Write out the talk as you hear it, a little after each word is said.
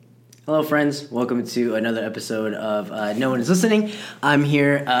Hello, friends. Welcome to another episode of No One Is Listening. I'm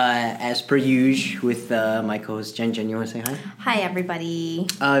here, as per usual, with my co-host Jen. Jen, you want to say hi? Hi, everybody.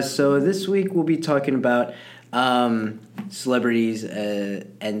 So this week we'll be talking about celebrities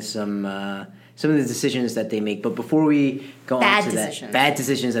and some of the decisions that they make. But before we go on to that, bad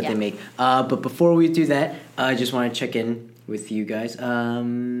decisions that they make. But before we do that, I just want to check in with you guys.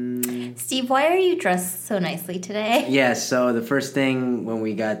 Steve, why are you dressed so nicely today? Yeah, so the first thing when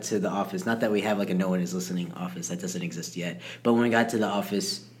we got to the office, not that we have like a No One Is Listening office, that doesn't exist yet, but when we got to the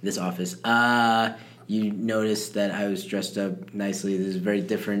office, you noticed that I was dressed up nicely. This is very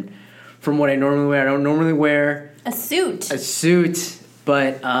different from what I normally wear. I don't normally wear a suit,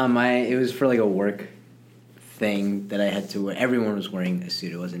 but it was for like a work thing that I had to wear. Everyone was wearing a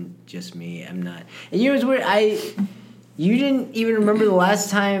suit. It wasn't just me. I'm not. And you know what's weird? You didn't even remember the last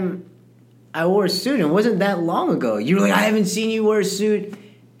time I wore a suit. It wasn't that long ago. You were like, I haven't seen you wear a suit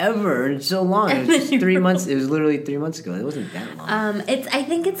ever in so long. It was just 3 months. It was literally 3 months ago. It wasn't that long. I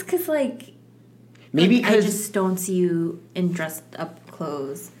think it's because maybe I just don't see you in dressed up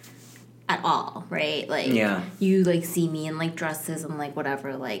clothes at all, right? You see me in dresses and whatever.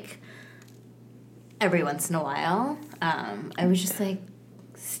 Every once in a while, I was just like,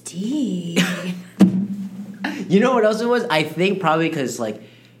 Steve. You know what else it was? I think probably because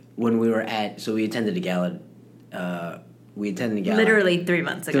when we were we attended a gala. Literally 3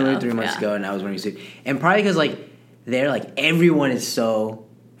 months ago. Literally 3 months ago, and I was wearing a suit. And probably because there everyone is so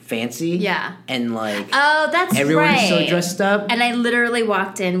fancy. Yeah. And oh, that's everyone right. is so dressed up. And I literally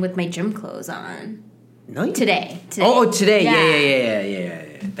walked in with my gym clothes on. No, you today. Oh, today. Yeah.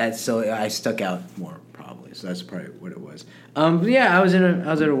 That's so I stuck out more probably. So that's probably what it was. I was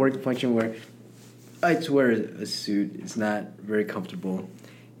at a work function where I had to wear a suit. It's not very comfortable.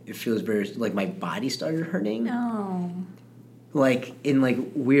 It feels very my body started hurting. No. In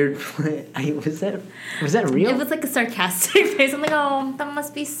weird. Was that real? It was a sarcastic face. I'm like, oh, that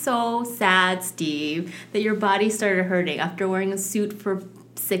must be so sad, Steve, that your body started hurting after wearing a suit for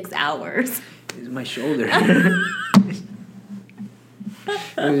 6 hours. It was my shoulder. I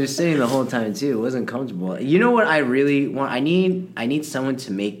was just sitting the whole time too. It wasn't comfortable. You know what I really want? I need someone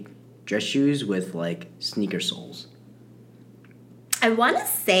to make dress shoes with sneaker soles. I want to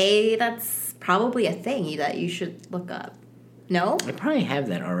say that's probably a thing that you should look up. No? I probably have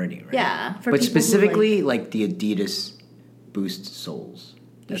that already, right? Yeah. But specifically, the Adidas Boost soles.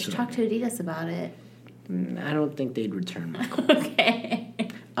 You should talk to Adidas about it. I don't think they'd return my call. Okay.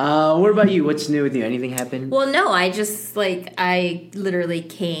 What about you? What's new with you? Anything happened? Well, no. I just, I literally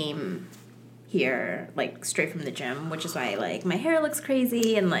came here, straight from the gym, which is why, my hair looks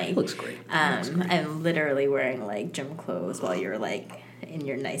crazy and, It looks great. I'm literally wearing, gym clothes while you're, in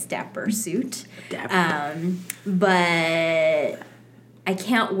your nice dapper suit. But I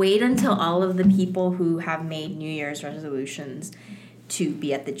can't wait until all of the people who have made New Year's resolutions to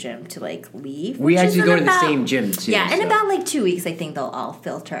be at the gym to, leave. We actually go to the same gym, too. Yeah, in about, 2 weeks, I think they'll all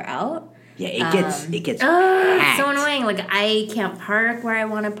filter out. Yeah, it gets it's so annoying. I can't park where I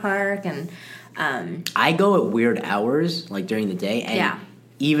want to park, and I go at weird hours, during the day, and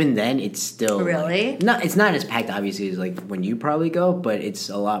even then, it's still really it's not as packed, obviously, as when you probably go, but it's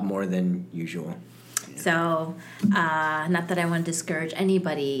a lot more than usual. Yeah. So, not that I want to discourage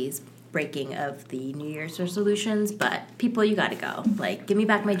anybody's breaking of the New Year's resolutions, but people, you got to go. Give me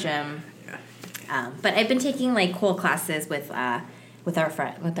back my gym. Yeah. But I've been taking cool classes with our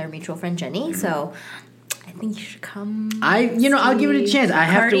mutual friend Jenny. So I think you should come. I'll give it a chance. I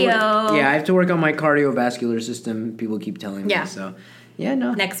have to work on my cardiovascular system. People keep telling me. So,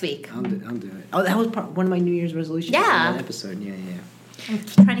 next week. I'll do it. Oh, that was one of my New Year's resolutions. Yeah. In that episode. Yeah. I'm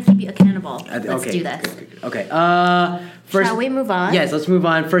trying to keep you accountable. Let's do this. Good. Okay. First, shall we move on? Yes, let's move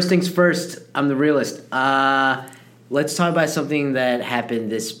on. First things first. I'm the realist. Let's talk about something that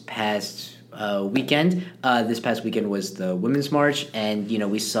happened this past weekend. This past weekend was the Women's March, and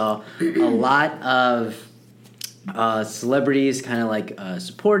we saw a lot of celebrities kind of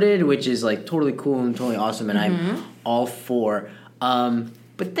supported, which is totally cool and totally awesome, and I'm all for.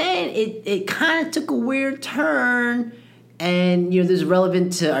 But then it kind of took a weird turn. And, this is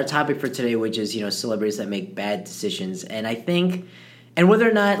relevant to our topic for today, which is, celebrities that make bad decisions. And I think, and whether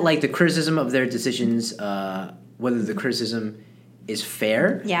or not, the criticism of their decisions, whether the criticism is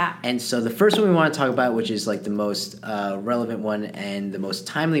fair. Yeah. And so the first one we want to talk about, which is, the most relevant one and the most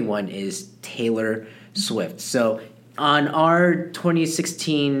timely one, is Taylor Swift. So on our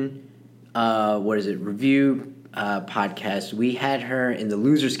 2016, review podcast, we had her in the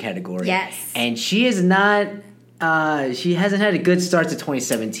losers category. Yes. And she is not She hasn't had a good start to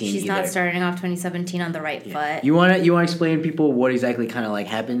 2017. She's not starting off 2017 on the right foot. You wanna explain to people what exactly kind of like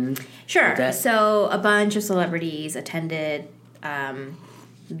happened? Sure. So a bunch of celebrities attended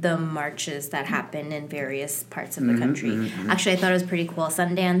the marches that happened in various parts of the country. Actually, I thought it was pretty cool.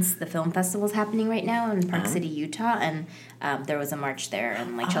 Sundance, the film festival, is happening right now in Park City, Utah, and there was a march there,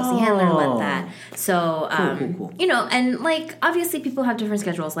 and like Chelsea Handler led that. So, cool. you know, and like obviously people have different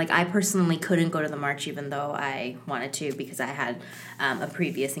schedules. Like I personally couldn't go to the march even though I wanted to because I had a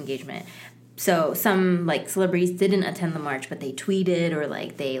previous engagement. So some like celebrities didn't attend the march, but they tweeted or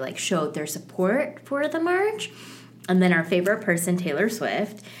like they like showed their support for the march. And then our favorite person, Taylor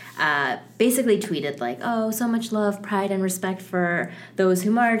Swift, basically tweeted like, "Oh, so much love, pride, and respect for those who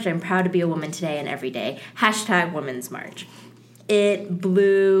march. I'm proud to be a woman today and every day. # Women's March." It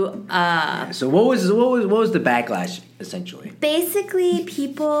blew up. So what was the backlash essentially? Basically,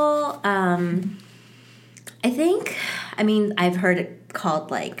 people, I've heard it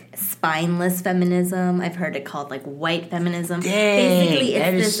called like spineless feminism. I've heard it called like white feminism. Dang, basically,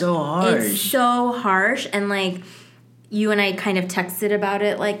 that is so harsh. It's so harsh, and like you and I kind of texted about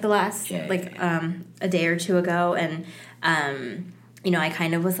it like the last a day or two ago, and you know, I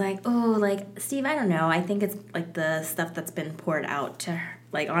kind of was like, oh, like Steve, I don't know. I think it's like the stuff that's been poured out to her,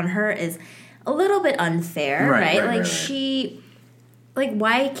 like on her is a little bit unfair, right? Like she, like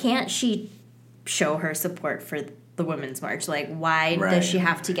why can't she show her support for the Women's March? Like why does she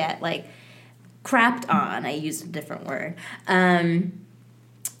have to get like crapped on? I used a different word.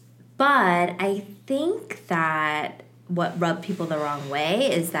 But I think that what rubbed people the wrong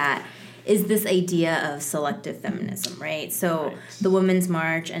way is this idea of selective feminism, right? So the Women's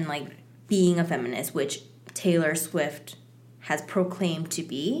March and like being a feminist, which Taylor Swift has proclaimed to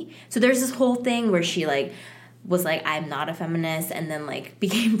be. So there's this whole thing where she like was like, I'm not a feminist, and then like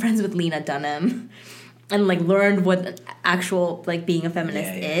became friends with Lena Dunham and like learned what actual like being a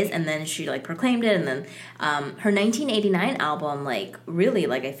feminist is, and then she like proclaimed it, and then her 1989 album like really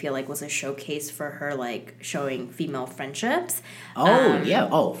like I feel like was a showcase for her like showing female friendships.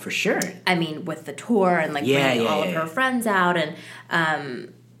 For sure. I mean, with the tour and like bringing all of her friends out,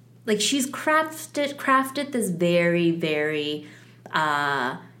 and like she's crafted this very very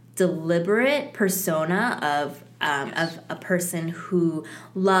deliberate persona of a person who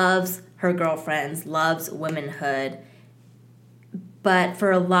loves her girlfriends, loves womanhood, but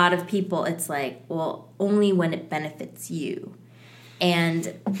for a lot of people it's like, well, only when it benefits you.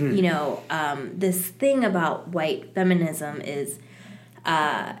 And you know, this thing about white feminism is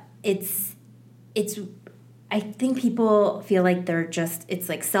it's I think people feel like it's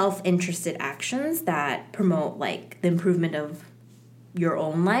like self-interested actions that promote like the improvement of your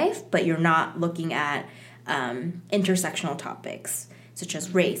own life, but you're not looking at intersectional topics such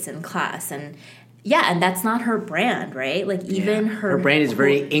as race and class, and that's not her brand, right? Like even her brand is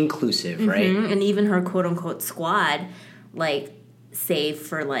very inclusive, right? And even her quote unquote squad, like save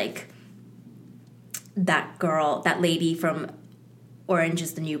for like that lady from Orange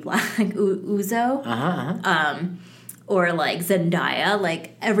is the New Black, Uzo, or like Zendaya,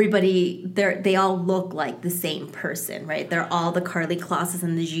 like everybody, they all look like the same person, right? They're all the Karlie Klosses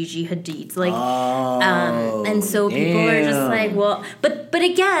and the Gigi Hadids, like, and so people are just like, well, but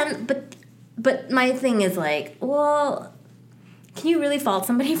my thing is like, well, can you really fault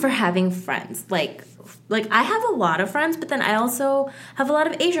somebody for having friends? Like I have a lot of friends, but then I also have a lot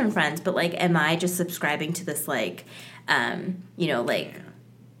of Asian friends, but like, am I just subscribing to this like, you know, like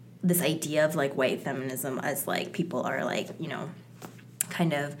this idea of like white feminism as like people are like, you know,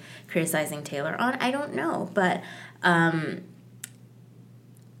 kind of criticizing Taylor on? I don't know, but I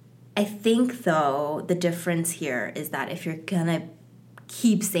think though the difference here is that if you're gonna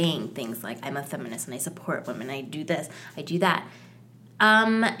keep saying things like I'm a feminist and I support women, I do this, I do that,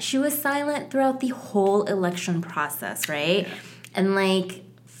 she was silent throughout the whole election process, right? And like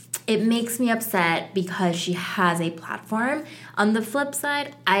it makes me upset because she has a platform. On the flip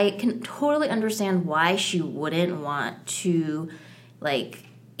side, I can totally understand why she wouldn't want to, like,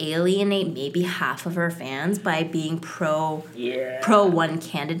 alienate maybe half of her fans by being pro one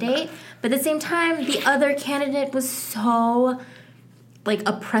candidate. But at the same time, the other candidate was so, like,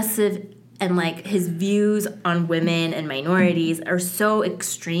 oppressive, and, like, his views on women and minorities are so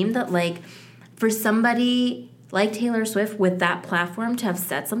extreme that, like, for somebody like Taylor Swift with that platform to have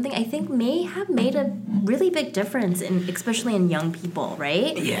said something, I think may have made a really big difference, especially in young people,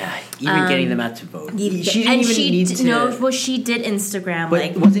 right? Yeah, even getting them out to vote. She did Instagram, but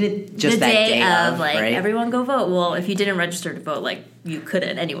like, wasn't it just the that day of, like, right? everyone go vote. Well, if you didn't register to vote, like, you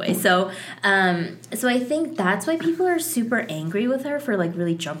couldn't anyway. So I think that's why people are super angry with her for, like,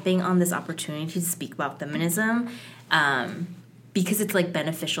 really jumping on this opportunity to speak about feminism. Because it's, like,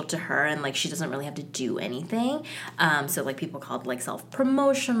 beneficial to her and, like, she doesn't really have to do anything. So, like, people called it, like,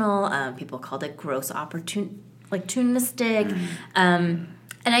 self-promotional. People called it gross opportunistic. And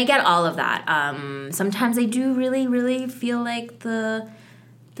I get all of that. Sometimes I do really, really feel like the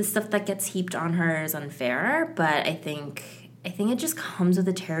stuff that gets heaped on her is unfair. But I think it just comes with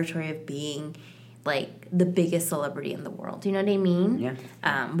the territory of being, like, the biggest celebrity in the world. You know what I mean? Yeah.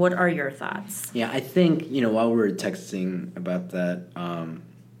 What are your thoughts? Yeah, I think, while we were texting about that,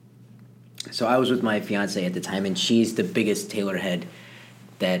 so I was with my fiance at the time, and she's the biggest Taylor head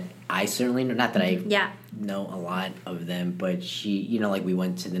that I certainly know. Not that I know a lot of them, but she, like, we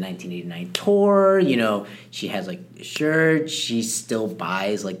went to the 1989 tour, she has, like, a shirt, she still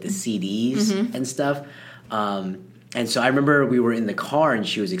buys, like, the CDs and stuff. And so I remember we were in the car, and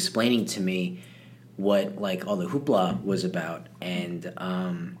she was explaining to me what, like, all the hoopla was about. And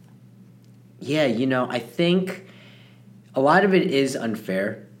I think a lot of it is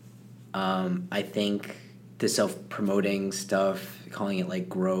unfair. I think the self-promoting stuff, calling it, like,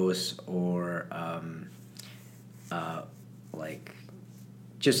 gross or like,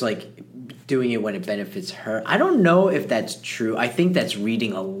 just, like, doing it when it benefits her. I don't know if that's true. I think that's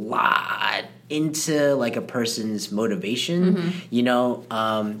reading a lot into, like, a person's motivation,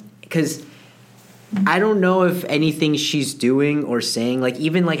 because I don't know if anything she's doing or saying, like,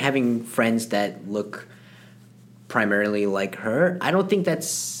 even, like, having friends that look primarily like her, I don't think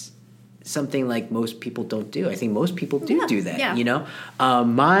that's something, like, most people don't do. I think most people do that,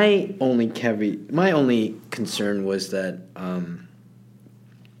 My only concern was that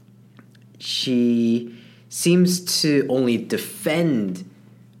she seems to only defend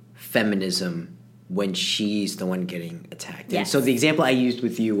feminism when she's the one getting attacked. Yes. And so the example I used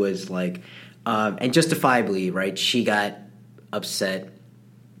with you was, like, and justifiably, right, she got upset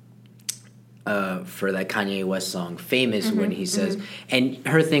for that Kanye West song, Famous, when he says, and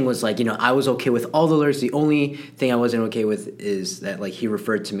her thing was, like, I was okay with all the lyrics. The only thing I wasn't okay with is that, like, he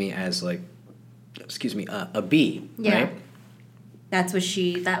referred to me as, like, a B, right?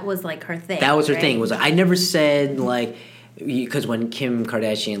 That was, like, her thing. That was her thing. Was, like, I never said, like, because when Kim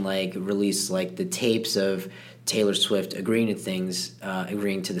Kardashian, like, released, like, the tapes of Taylor Swift agreeing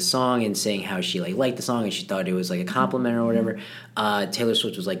to the song and saying how she, like, liked the song and she thought it was, like, a compliment or whatever, Taylor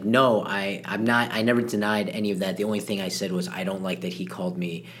Swift was like, no, I'm not, I never denied any of that. The only thing I said was I don't like that he called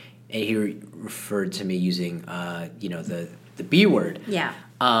me, and he referred to me using, the B word. Yeah.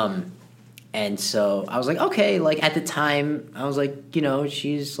 And so I was like, okay, like, at the time, I was like,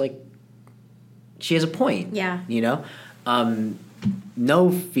 she's, like, she has a point. Yeah.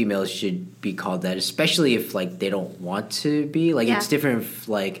 No female should be called that, especially if, like, they don't want to be. Like, it's different if,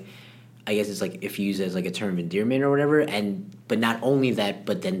 like, I guess it's, like, if you use it as, like, a term of endearment or whatever, but not only that,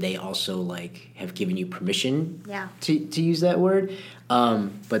 but then they also, like, have given you permission to use that word.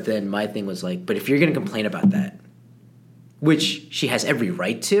 But then my thing was, like, but if you're going to complain about that, which she has every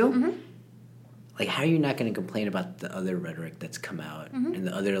right to, like, how are you not going to complain about the other rhetoric that's come out and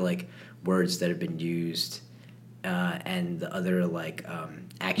the other, like, words that have been used and the other, like,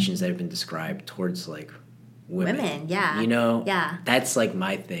 actions that have been described towards, like, women, that's, like,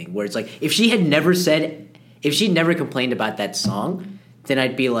 my thing, where it's like, if she never complained about that song, then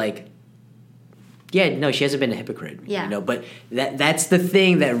I'd be like, yeah, no, she hasn't been a hypocrite, but that's the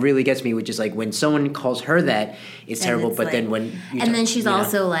thing that really gets me, which is, like, when someone calls her that, it's terrible, but like, then when then she's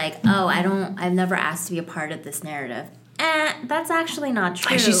also like, oh, I've never asked to be a part of this narrative. That's actually not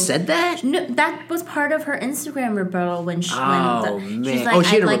true. She said that? No, that was part of her Instagram rebuttal when she's like,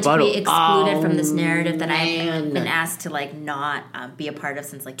 I'd like to be excluded from this narrative that I've been asked to, like, not be a part of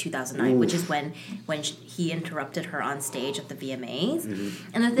since, like, 2009, which is when he interrupted her on stage at the VMAs.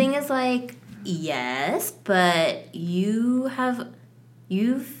 And the thing is, like, yes, but you've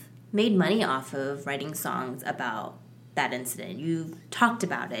made money off of writing songs about that incident. You've talked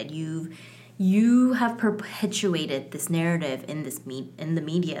about it. You have perpetuated this narrative in the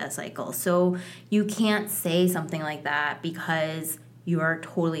media cycle. So you can't say something like that because you are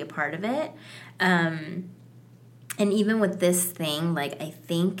totally a part of it. And even with this thing, like, I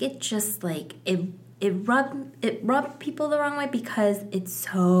think it just, like, it rubbed people the wrong way because it's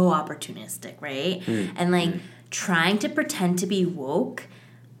so opportunistic, right? And, like, trying to pretend to be woke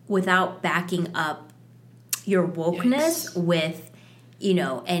without backing up your wokeness Yikes. with, you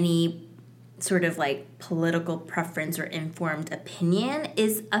know, any sort of like political preference or informed opinion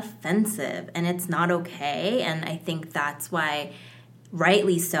is offensive, and it's not okay. And I think that's why,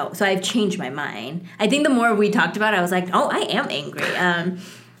 rightly so. So I've changed my mind. I think the more we talked about it, I was like, oh, I am angry.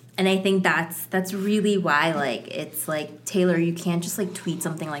 And I think that's really why, like, it's like, Taylor, you can't just like tweet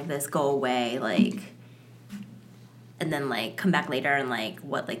something like this, go away, like, and then like come back later and like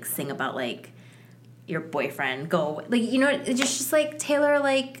sing about like your boyfriend, go away. Like, you know, it's just like, Taylor,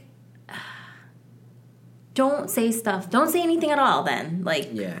 like, don't say stuff. Don't say anything at all then. Like,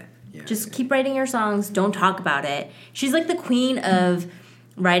 just keep writing your songs. Don't talk about it. She's like the queen of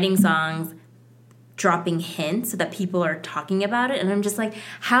writing songs, dropping hints so that people are talking about it. And I'm just like,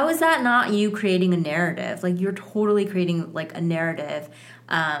 how is that not you creating a narrative? Like, you're totally creating like a narrative.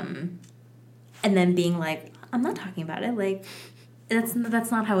 And then being like, I'm not talking about it. Like, that's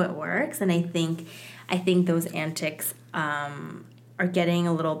not how it works. And I think those antics are getting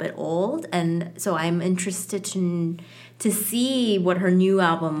a little bit old, and so I'm interested to see what her new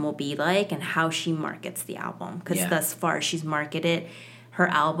album will be like and how she markets the album, because thus far she's marketed her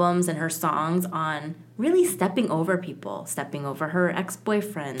albums and her songs on really stepping over people, stepping over her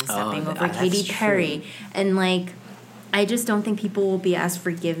ex-boyfriend, stepping over Katy Perry, and like, I just don't think people will be as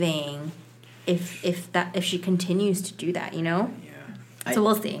forgiving if she continues to do that, you know? So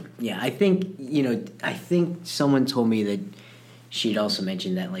we'll see. Yeah, I think someone told me that she'd also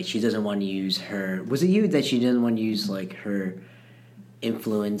mentioned that, like, she doesn't want to use her... Was it you that she doesn't want to use, like, her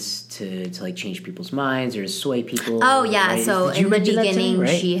influence to like, change people's minds or sway people? Oh, yeah. Right? So in the beginning, right?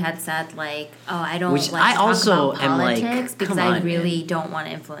 she had said, like, oh, I don't Which like to talk about politics, like, because I really don't want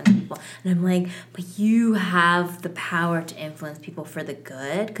to influence people. And I'm like, but you have the power to influence people for the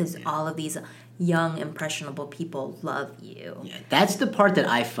good, because all of these young, impressionable people love you. Yeah, that's the part that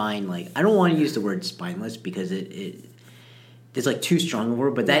I find, like, I don't want to use the word spineless because it's like too strong a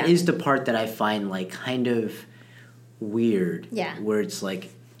word, but that is the part that I find, like, kind of weird. Yeah. Where it's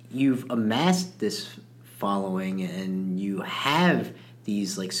like, you've amassed this following and you have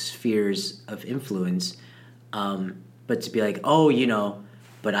these, like, spheres of influence, but to be like, oh, you know,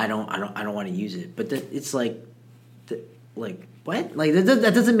 but I don't want to use it. But it's like, what? Like,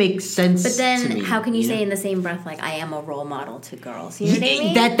 that doesn't make sense. But then, to me, how can you say in the same breath, like, I am a role model to girls? You know what I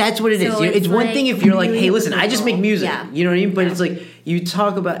mean? That's what it is. So It's one like, thing if you're like, really hey, listen, I just make music. Yeah. You know what I mean? But it's like, you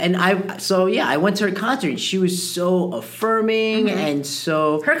talk about, and I went to her concert, and she was so affirming, and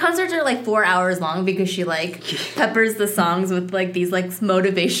so... Her concerts are like 4 hours long because she like peppers the songs with like these like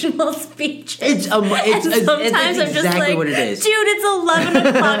motivational speeches. Sometimes I'm just like, what it is. Dude, it's 11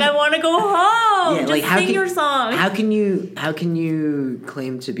 o'clock. I want to go home. Yeah, just like, sing your song. How can you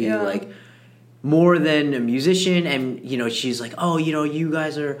claim to be like more than a musician? And you know, she's like, oh, you know, you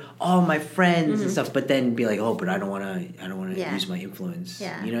guys are all my friends and stuff, but then be like, oh, but I don't want to use my influence.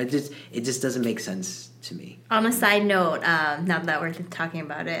 Yeah. You know, it just doesn't make sense to me. On a side note, now that we're talking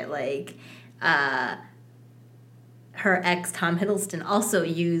about it, like, her ex, Tom Hiddleston, also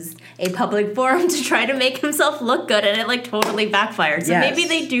used a public forum to try to make himself look good, and it like totally backfired. So maybe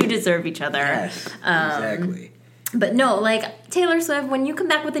they do deserve each other. Yes, exactly. But no, like, Taylor Swift, when you come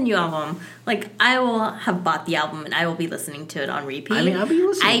back with a new album, like, I will have bought the album and I will be listening to it on repeat. I mean, I'll be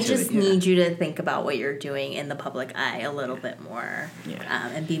listening to it. I just need you to think about what you're doing in the public eye a little bit more,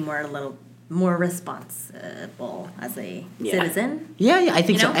 and be a little more responsible as a citizen. Yeah, I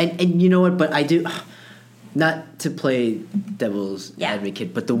think you so. know? And you know what? But I do, not to play devil's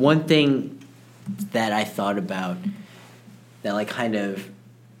advocate, but the one thing that I thought about that, like, kind of,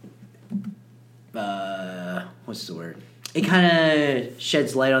 what's the word? It kind of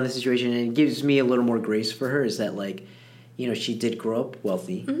sheds light on the situation and it gives me a little more grace for her, is that, like, you know, she did grow up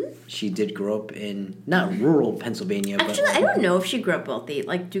wealthy. Mm-hmm. She did grow up in, not rural Pennsylvania. Actually, I don't know if she grew up wealthy.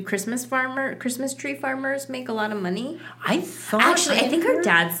 Like, do Christmas tree farmers make a lot of money? I think her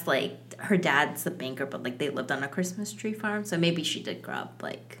dad's the banker, but like they lived on a Christmas tree farm, so maybe she did grow up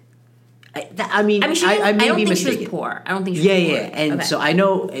like. I don't think she was poor. I don't think she was poor. Yeah. And so I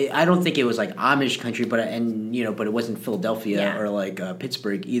don't think it was like Amish country, but it wasn't Philadelphia or like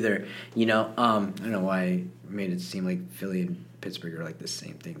Pittsburgh either. You know, I don't know why I made it seem like Philly and Pittsburgh are like the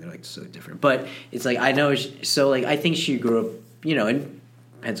same thing. They're like so different. But it's like, I know, so like I think she grew up, you know, in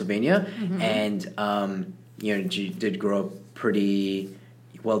Pennsylvania, and she did grow up pretty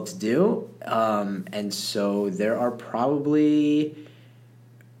well-to-do, and so there are probably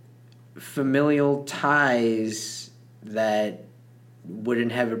familial ties that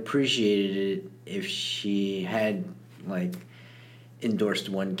wouldn't have appreciated it if she had like endorsed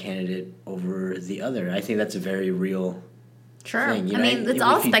one candidate over the other. I think that's a very real Sure. thing. You I know? mean, it's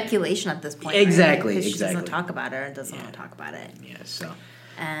all speculation at this point. Exactly, Right? 'Cause she exactly. doesn't talk about it or doesn't want to talk about it. Yeah. So.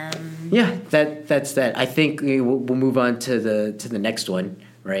 Um, Yeah, that's that. I think we'll move on to the next one,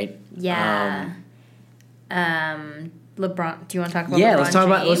 right? yeah. LeBron. Do you want to talk about? Yeah, LeBron let's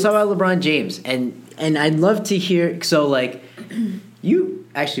talk James? about LeBron James, and I'd love to hear. So, like, you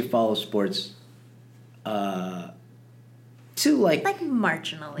actually follow sports, to like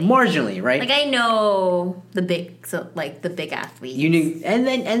marginally, right? Like I know the big, the big athletes. You knew,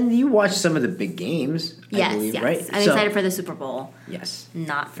 and you watched some of the big games. Yes, I believe, yes. right? I'm excited for the Super Bowl. Yes.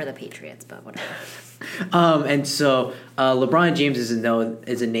 Not for the Patriots, but whatever. And so LeBron James is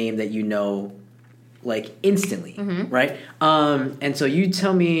a name that you know, like instantly, right? And so you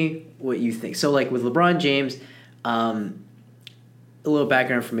tell me what you think. So like with LeBron James, a little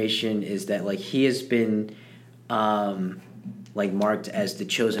background information is that like he has been like marked as the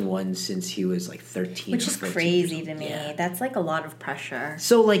chosen one since he was like 13, which is 14 crazy to me. Yeah. That's like a lot of pressure.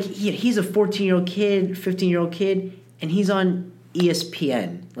 So like he's a 14-year-old kid, 15-year-old kid, and he's on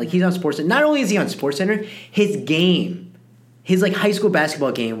ESPN. Like he's on SportsCenter. Not only is he on SportsCenter, his like high school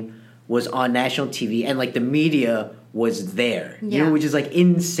basketball game was on national TV, and like the media was there. Yeah. You know, which is like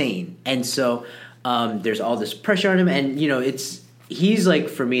insane. And so there's all this pressure on him, and you know he's like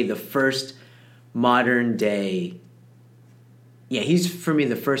for me the first modern day. Yeah, he's for me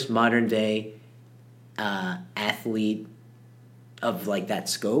the first modern day athlete of like that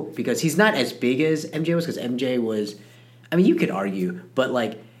scope, because he's not as big as MJ was, because MJ was, I mean, you could argue, but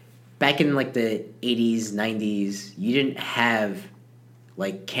like back in like the 80s, 90s, you didn't have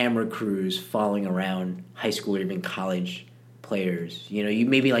like camera crews following around high school or even college players. You know, you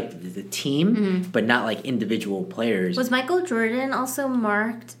maybe like the team, but not like individual players. Was Michael Jordan also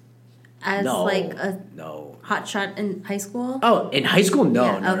marked as like a hot shot in high school? Oh, in high school, no.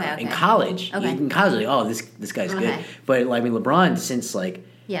 Yeah, no. okay. In college, Okay. in college, like, this guy's good. But like, I mean, LeBron, since like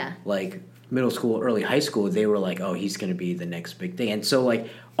middle school, early high school, they were like, oh, he's gonna be the next big thing, and so like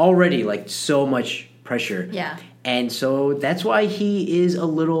already like so much pressure. Yeah. And so that's why he is a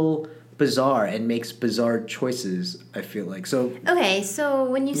little bizarre and makes bizarre choices, I feel like. So okay, so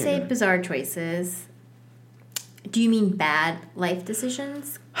when you say bizarre choices, do you mean bad life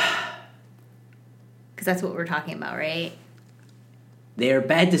decisions? Because that's what we're talking about, right? They are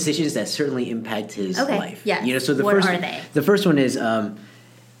bad decisions that certainly impact his life. Yeah. You know, so What are they? The first one is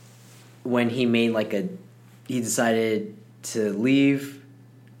when he made he decided to leave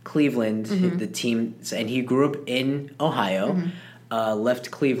Cleveland, the team, and he grew up in Ohio,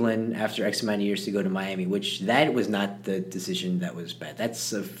 left Cleveland after X amount of years to go to Miami, which that was not the decision that was bad.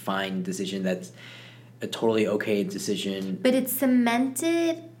 That's a fine decision. That's a totally okay decision. But it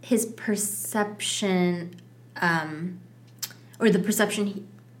cemented his perception, or the perception.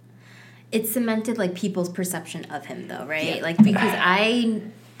 It cemented like people's perception of him, though, right? Yeah. Like because I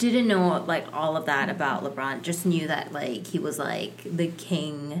didn't know like all of that about LeBron. Just knew that like he was like the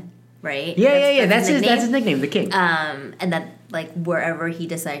king, right? Yeah. That's his nickname, the king. And that like wherever he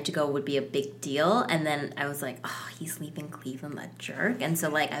decided to go would be a big deal. And then I was like, oh, he's leaving Cleveland, that jerk. And so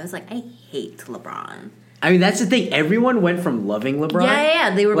like I was like, I hate LeBron. I mean, that's the thing. Everyone went from loving LeBron.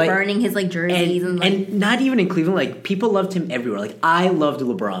 Yeah. They were like, burning his like jerseys and not even in Cleveland. Like people loved him everywhere. Like I loved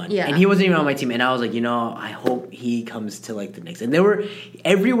LeBron, and he wasn't even on my team. And I was like, you know, I hope he comes to like the Knicks. And there were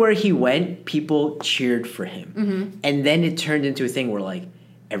everywhere he went, people cheered for him. And then it turned into a thing where like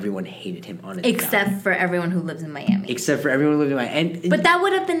everyone hated him on it, except for everyone who lives in Miami. Except for everyone who lived in Miami. But that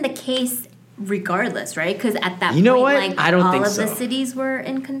would have been the case regardless, right? Because at that point, what? Like, I don't think so. All of the cities were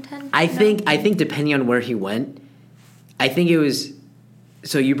in contention. I think depending on where he went, I think it was.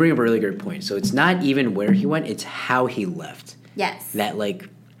 So you bring up a really good point. So it's not even where he went; it's how he left. Yes. That like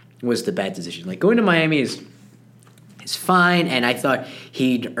was the bad decision. Like going to Miami is fine, and I thought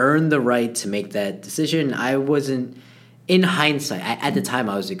he'd earned the right to make that decision. I wasn't. In hindsight, at the time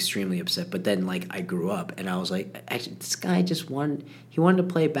I was extremely upset, but then like I grew up and I was like, actually, this guy just wanted to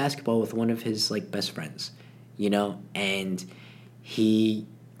play basketball with one of his like best friends, you know, and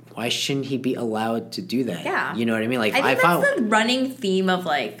why shouldn't he be allowed to do that? Yeah, you know what I mean. Like I think that's the running theme of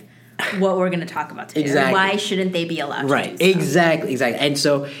like what we're going to talk about today. Exactly. Why shouldn't they be allowed? Right. To do so? Exactly. And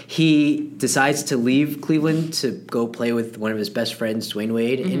so he decides to leave Cleveland to go play with one of his best friends, Dwayne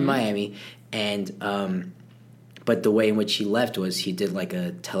Wade, in Miami, and but the way in which he left was he did like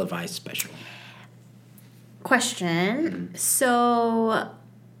a televised special. Question. So,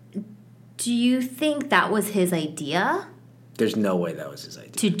 do you think that was his idea? There's no way that was his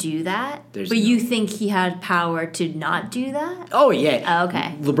idea. To do that? But you think he had power to not do that? Oh, yeah. Oh,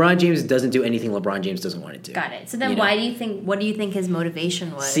 okay. LeBron James doesn't do anything LeBron James doesn't want to do. Got it. So then what do you think his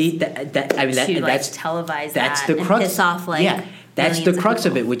motivation was? See, that's televise that's that the crux. And piss off, that's the crux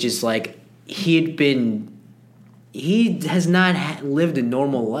of it, which is, he has not lived a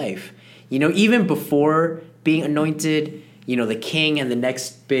normal life. Even before being anointed, the king and the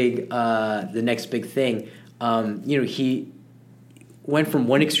next big thing, he went from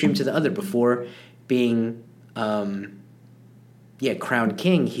one extreme to the other. Before being, crowned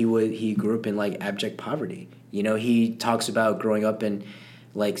king, he grew up in abject poverty. He talks about growing up and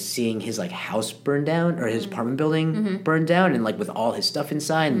seeing his house burned down or his apartment building burned down, and with all his stuff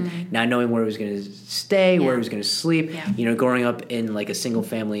inside, and not knowing where he was going to stay, where he was going to sleep. Yeah. Growing up in a single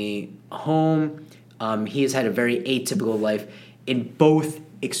family home, he has had a very atypical life in both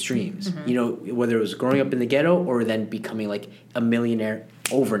extremes. Whether it was growing up in the ghetto or then becoming a millionaire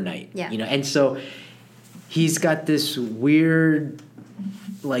overnight. Yeah. And so he's got this weird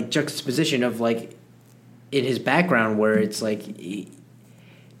juxtaposition of in his background where it's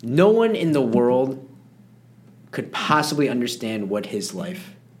no one in the world could possibly understand what his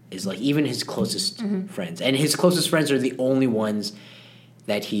life is like, even his closest friends. And his closest friends are the only ones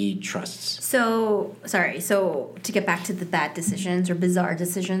that he trusts. So to get back to the bad decisions or bizarre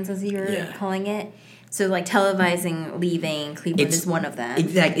decisions, as you're calling it, so televising leaving Cleveland is one of them.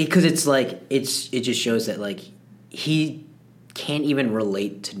 Exactly, because it just shows that he can't even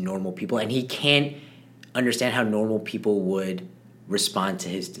relate to normal people, and he can't understand how normal people would respond to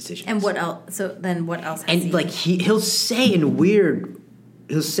his decisions. And what else? So then, what else? He'll say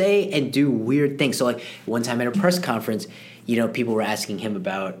and do weird things. So one time at a press conference, people were asking him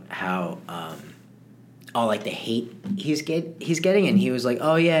about how all the hate he's getting, and he was like,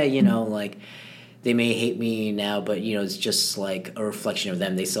 "Oh yeah, they may hate me now, but it's just a reflection of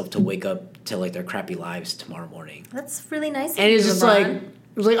them. They still have to wake up to their crappy lives tomorrow morning." That's really nice. And it's just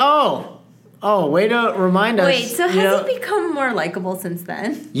oh, way to remind us. Wait, so has he become more likable since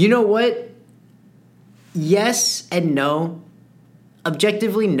then? You know what? Yes and no.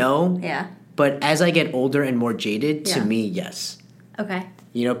 Objectively, no. Yeah. But as I get older and more jaded, to me, yes. Okay.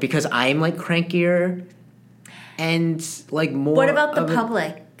 Because I'm crankier and more. What about the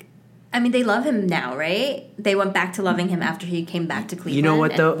public? I mean, they love him now, right? They went back to loving him after he came back to Cleveland. You know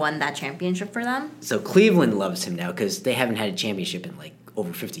what, though? And won that championship for them. So Cleveland loves him now because they haven't had a championship in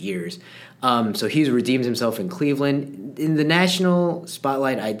over 50 years. So he's redeemed himself in Cleveland. In the national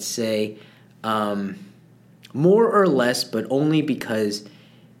spotlight, I'd say more or less, but only because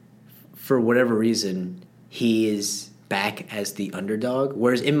for whatever reason he is back as the underdog.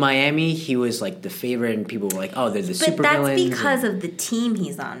 Whereas in Miami, he was the favorite, and people were like, "Oh, they're the supervillains." But that's because of the team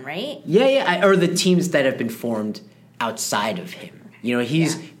he's on, right? Yeah, or the teams that have been formed outside of him.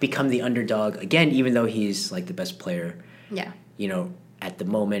 He's become the underdog again, even though he's the best player. Yeah. At the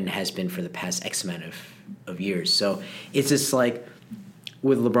moment, has been for the past X amount of years. So it's just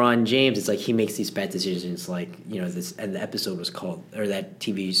with LeBron James, it's he makes these bad decisions. This, and the episode was called, or that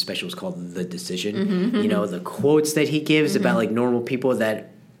TV special was called The Decision. The quotes that he gives about normal people that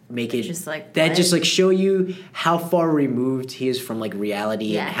make it just show you how far removed he is from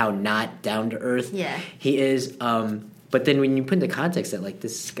reality and how not down to earth he is. But then when you put into context that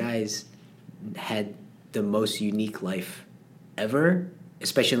this guy's had the most unique life ever,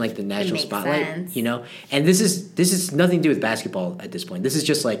 especially in the national spotlight, sense. And this is nothing to do with basketball at this point. This is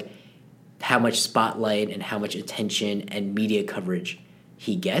just how much spotlight and how much attention and media coverage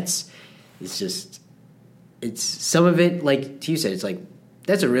he gets. It's some of it, you said, it's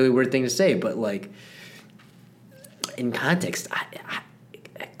that's a really weird thing to say, but in context,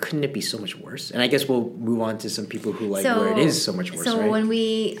 couldn't it be so much worse? And I guess we'll move on to some people who where it is so much worse. So right? when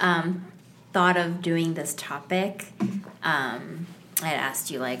we thought of doing this topic, I had asked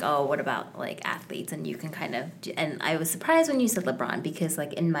you what about athletes, and you can kind of and I was surprised when you said LeBron, because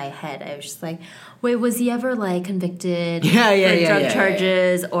in my head I was just wait, was he ever convicted for drug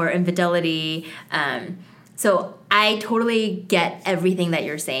charges or infidelity? So I totally get everything that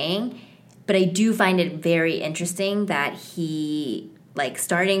you're saying, but I do find it very interesting that he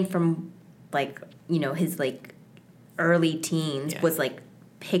starting from his early teens was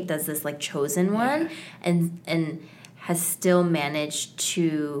picked as this chosen one, and has still managed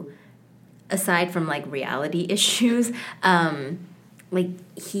to, aside from reality issues,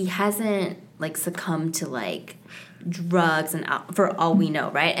 he hasn't succumbed to drugs and for all we know,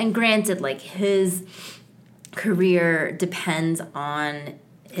 right? And granted, his career depends on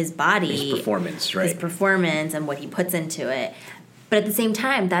his body, his performance, right? His performance and what he puts into it. But at the same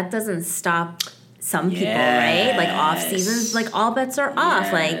time, that doesn't stop some people, right? Like off seasons, like all bets are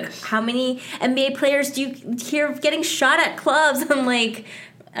off. Like how many NBA players do you hear getting shot at clubs? I'm like,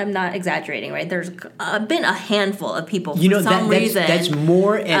 I'm not exaggerating, right? There's been a handful of people for some reason. That's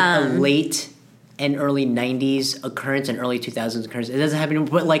more a late and early 90s occurrence and early 2000s occurrence. It doesn't happen,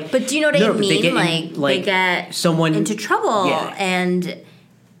 but like... But do you know what I mean? They get someone into trouble, and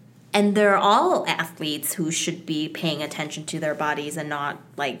they're all athletes who should be paying attention to their bodies and not,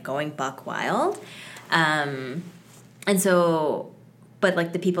 like, going buck wild. And so... But,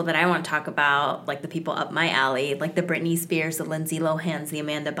 like, the people that I want to talk about, like, the people up my alley, like the Britney Spears, the Lindsay Lohans, the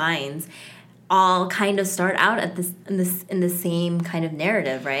Amanda Bynes, all kind of start out at in the same kind of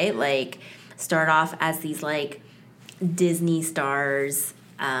narrative, right? Like, start off as these, like, Disney stars.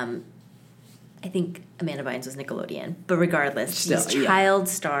 I think Amanda Bynes was Nickelodeon. But regardless, these child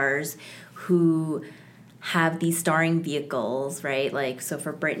stars who have these starring vehicles, right? Like, so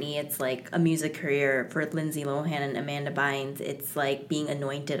for Britney, it's like a music career. For Lindsay Lohan and Amanda Bynes, it's like being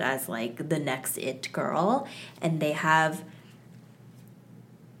anointed as like the next it girl. And they have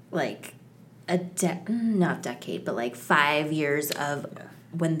like not decade, but like 5 years of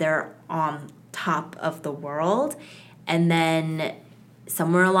when they're on top of the world. And then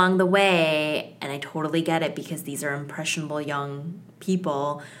somewhere along the way, and I totally get it because these are impressionable young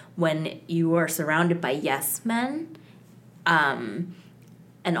people, when you are surrounded by yes men, and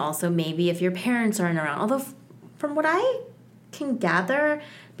also maybe if your parents aren't around. Although from what I can gather,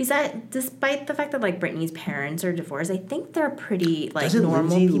 despite the fact that like Britney's parents are divorced, I think they're pretty like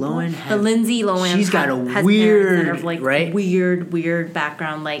normal Lindsay people. Lohan But Lindsay Lohan she's got a has weird, that have, like, right? weird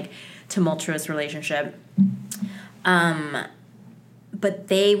background, like tumultuous relationship. But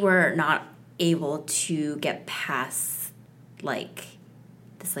they were not able to get past like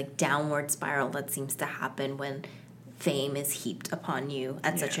this like downward spiral that seems to happen when fame is heaped upon you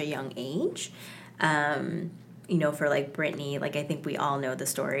at such a young age. You know, for like Britney, like I think we all know the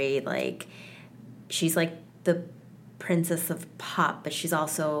story. Like she's like the princess of pop, but she's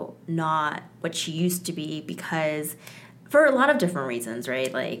also not what she used to be because for a lot of different reasons,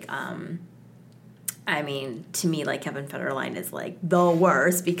 right? Like, I mean, to me, like, Kevin Federline is, like, the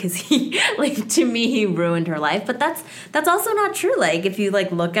worst because he, like, to me, he ruined her life. But that's also not true. Like, if you,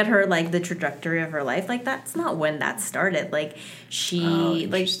 like, look at her, like, the trajectory of her life, like, that's not when that started. Like, she,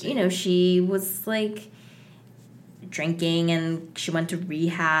 like, you know, she was, like, drinking and she went to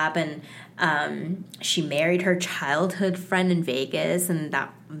rehab and she married her childhood friend in Vegas and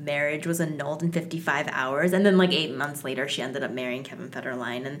that marriage was annulled in 55 hours and then like 8 months later she ended up marrying Kevin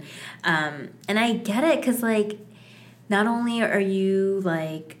Federline and I get it because like not only are you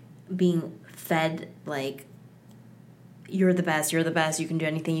like being fed like you're the best, you can do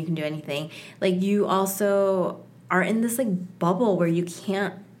anything, like you also are in this like bubble where you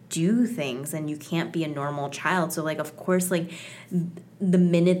can't do things and you can't be a normal child. So like of course like the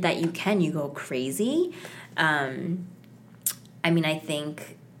minute that you can, you go crazy. I mean, I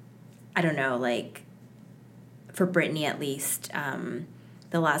think, I don't know, like for Britney at least,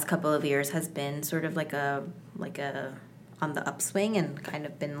 the last couple of years has been sort of like a on the upswing and kind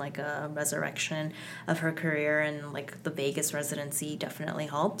of been like a resurrection of her career, and like the Vegas residency definitely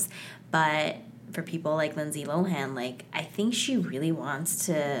helps. But for people like Lindsay Lohan, like I think she really wants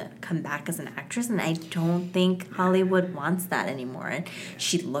to come back as an actress, and I don't think Hollywood wants that anymore. And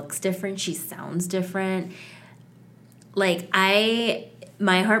she looks different, she sounds different. Like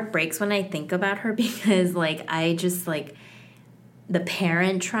my heart breaks when I think about her because like I just like The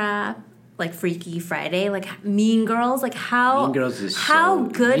Parent Trap, like Freaky Friday, like Mean Girls, like how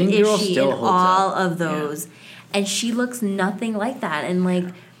good is she in all of those? Yeah. And she looks nothing like that. And like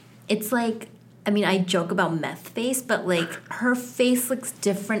it's like, I mean, I joke about meth face, but like her face looks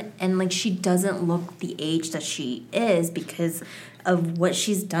different and like she doesn't look the age that she is because of what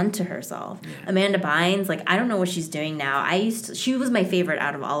she's done to herself. Yeah. Amanda Bynes, like I don't know what she's doing now. She was my favorite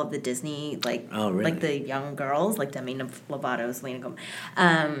out of all of the Disney, like like the young girls, like Demi Lovato, Selena Gomez.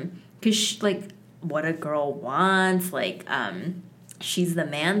 Because like What a Girl Wants, like She's the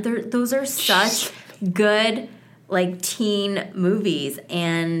Man. Those are such good like teen movies,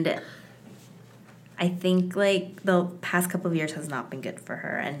 and I think like the past couple of years has not been good for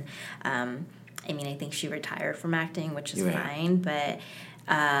her. And I mean, I think she retired from acting, which is fine, but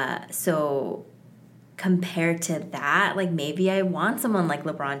so compared to that, like maybe I want someone like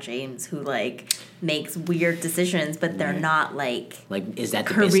LeBron James who like makes weird decisions, but they're not like is that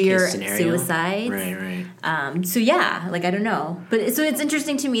the career best case scenario? Suicides. Right. So yeah, like I don't know, but so it's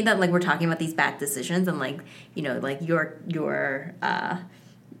interesting to me that like we're talking about these bad decisions and like you know like your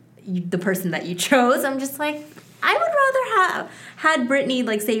the person that you chose. I'm just like I would rather had Britney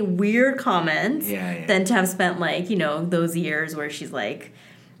like say weird comments than to have spent like, you know, those years where she's like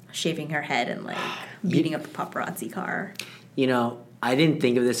shaving her head and like beating up a paparazzi car. You know, I didn't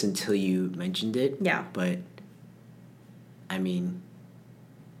think of this until you mentioned it. Yeah. But I mean,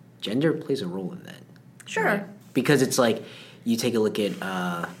 gender plays a role in that. Sure. Right? Because it's like you take a look at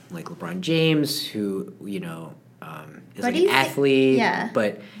like LeBron James, who, you know, is like an athlete.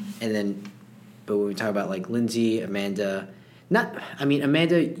 But when we talk about like Lindsay, Amanda,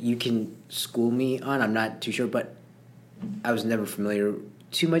 Amanda, you can school me on. I'm not too sure, but I was never familiar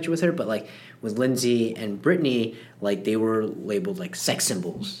too much with her. But like with Lindsay and Britney, like they were labeled like sex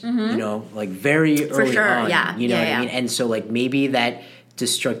symbols, you know, like very early on. You know what I mean? And so like maybe that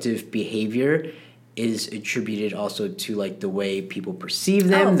destructive behavior is attributed also to like the way people perceive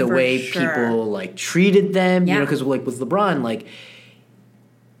them, the way people like treated them, you know, because like with LeBron, like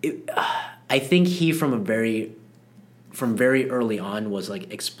I think he from very early on was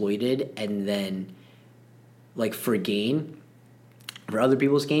like exploited and then like for other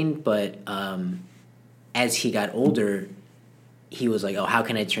people's gain, but as he got older, he was like, oh, how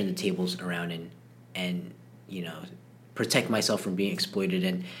can I turn the tables around and you know, protect myself from being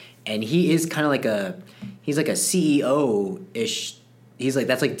exploited, and he is kind of he's like a CEO-ish. He's like,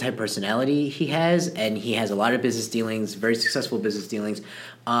 that's like the type of personality he has, and he has a lot of business dealings, very successful business dealings.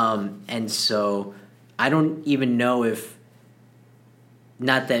 And so I don't even know if,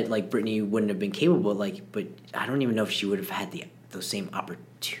 not that like Britney wouldn't have been capable, like, but I don't even know if she would have had those same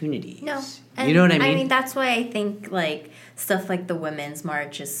opportunities. No. And you know what I mean? I mean, that's why I think like stuff like the Women's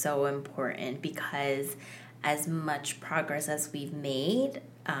March is so important, because as much progress as we've made,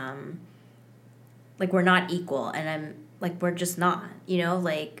 like we're not equal, and I'm like, we're just not, you know,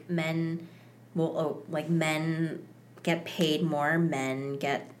 like men get paid more, men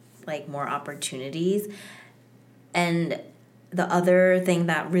get like more opportunities. And the other thing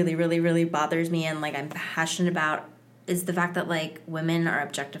that really, really, really bothers me and like I'm passionate about is the fact that like women are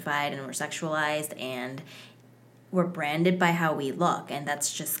objectified and we're sexualized and we're branded by how we look, and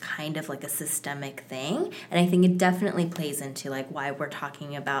that's just kind of like a systemic thing. And I think it definitely plays into like why we're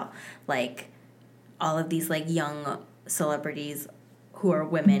talking about like all of these like young celebrities who are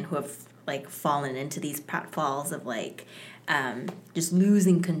women who have like fallen into these pitfalls of like just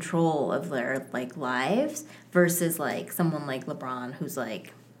losing control of their like lives versus like someone like LeBron who's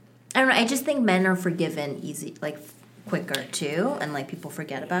like, I don't know, I just think men are forgiven quicker too, and like people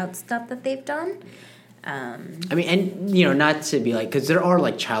forget about stuff that they've done. I mean, and you know, not to be like, because there are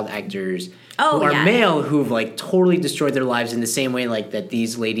like child actors who are male who've like totally destroyed their lives in the same way like that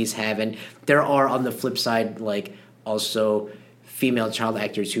these ladies have, and there are on the flip side like also female child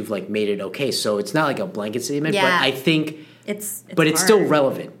actors who've like made it okay. So it's not like a blanket statement, but I think it's still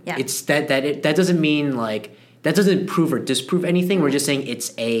relevant. Yeah. It's that doesn't mean like that doesn't prove or disprove anything. We're just saying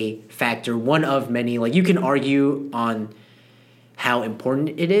it's a factor, one of many. Like you can argue on how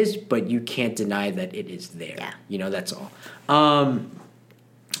important it is, but you can't deny that it is there. Yeah. You know, that's all.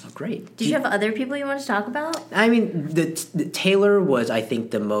 Great. Did you have other people you want to talk about? I mean, the Taylor was, I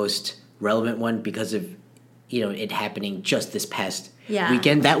think, the most relevant one because of, you know, it happening just this past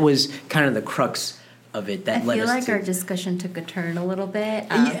weekend. That was kind of the crux of it. That I feel like our discussion took a turn a little bit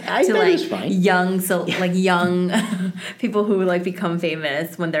I to thought like it was fine. young people who like become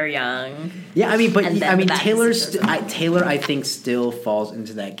famous when they're young. Yeah, I mean, but I mean, Taylor, I think, still falls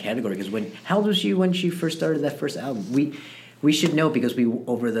into that category because how old was she when she first started that first album? We should know because we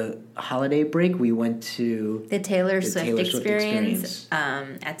over the holiday break we went to the Taylor Swift experience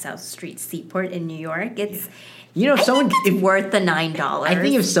at South Street Seaport in New York. It's you know, it's worth the $9. I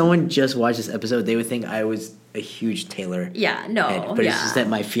think if someone just watched this episode, they would think I was a huge Taylor head, but it's just that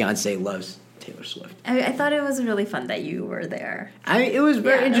my fiance loves Taylor Swift. I thought it was really fun that you were there. It was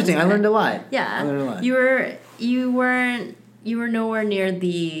very interesting. I learned a lot. Yeah, I learned a lot. You were nowhere near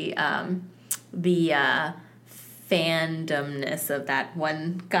the fandomness of that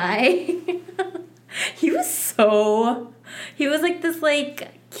one guy. He was like this like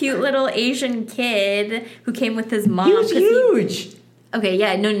cute little Asian kid who came with his mom. He was huge. Okay,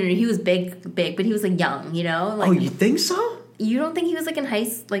 yeah, no, he was big, but he was like young, you know. Like, oh, you think so? You don't think he was like in high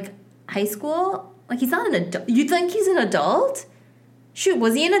school? Like he's not an adult. You think he's an adult? Shoot,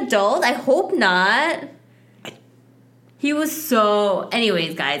 was he an adult? I hope not. He was so.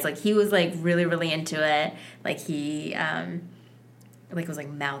 Anyways, guys, like he was like really, really into it. Like he like was like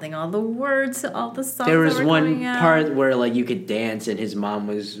mouthing all the words to all the songs. There was one part where like you could dance, and his mom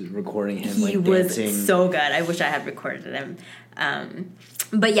was recording him. He was dancing. So good. I wish I had recorded him.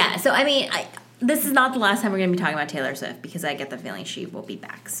 But yeah, so I mean, this is not the last time we're going to be talking about Taylor Swift, because I get the feeling she will be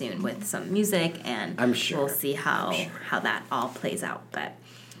back soon with some music, and I'm sure. we'll see how that all plays out. But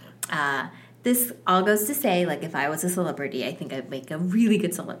this all goes to say, like, if I was a celebrity, I think I'd make a really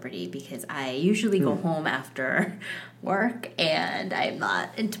good celebrity, because I usually go home after work and I'm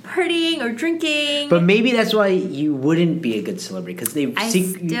not into partying or drinking. But maybe that's why you wouldn't be a good celebrity, because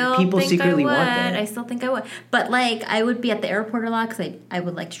people secretly want that. I still think I would. But, like, I would be at the airport a lot because I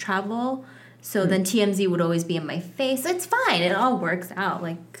would like to travel. So then TMZ would always be in my face. It's fine. It all works out.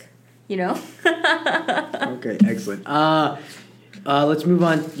 Like, you know? Okay, excellent. Let's move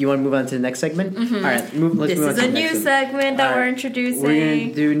on. You want to move on to the next segment? Mm-hmm. All right, let's move on to the next segment. This is a new segment that we're introducing. We're going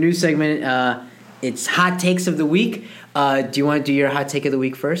to do a new segment. It's Hot Takes of the Week. Do you want to do your Hot Take of the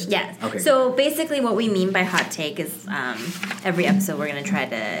Week first? Yes. Okay. So basically what we mean by hot take is every episode we're going to try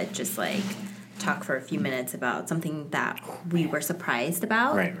to just, like, talk for a few minutes about something that we were surprised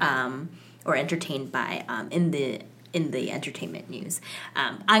about. Right. Or entertained by in the entertainment news.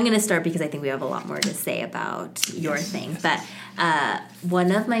 I'm going to start because I think we have a lot more to say about your thing. But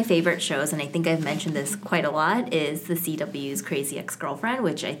one of my favorite shows, and I think I've mentioned this quite a lot, is the CW's Crazy Ex-Girlfriend,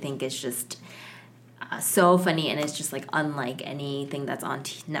 which I think is just so funny, and it's just, like, unlike anything that's on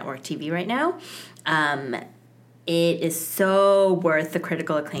network TV right now. It is so worth the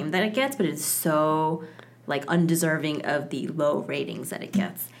critical acclaim that it gets, but it's so, like, undeserving of the low ratings that it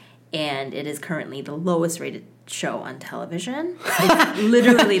gets. And it is currently the lowest rated show on television. It's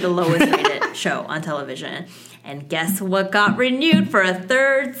literally the lowest rated show on television. And guess what got renewed for a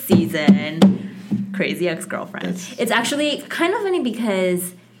third season? Crazy Ex-Girlfriend. It's actually kind of funny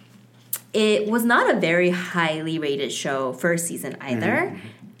because it was not a very highly rated show first season either. Mm-hmm.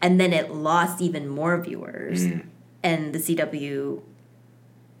 And then it lost even more viewers. Mm. And the CW,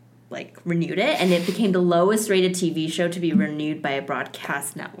 like, renewed it, and it became the lowest rated TV show to be renewed by a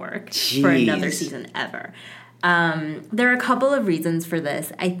broadcast network for another season ever. There are a couple of reasons for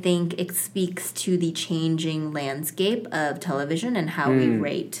this. I think it speaks to the changing landscape of television and how we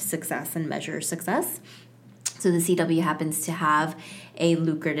rate success and measure success. So the CW happens to have a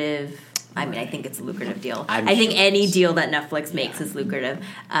lucrative, I mean, I think it's a lucrative deal. I think any deal that Netflix makes is lucrative.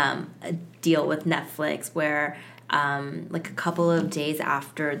 A deal with Netflix where like a couple of days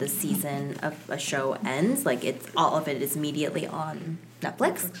after the season of a show ends, like, it's all of it is immediately on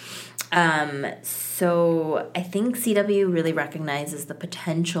Netflix. So I think CW really recognizes the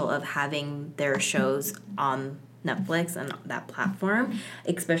potential of having their shows on Netflix and that platform,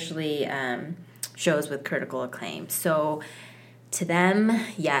 especially shows with critical acclaim. So to them,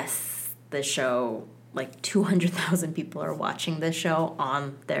 yes, the show, like 200,000 people are watching this show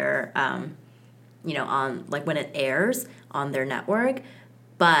on their on, like, when it airs on their network,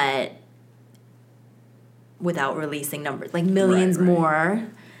 but without releasing numbers, like millions more,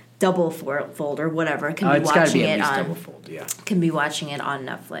 double fold or whatever, can be watching it on double-fold, can be watching it on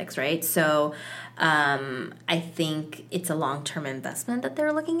Netflix, right? So I think it's a long-term investment that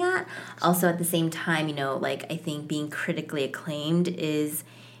they're looking at. Also, at the same time, like, I think being critically acclaimed is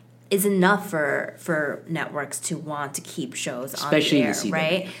enough for networks to want to keep shows especially on the air,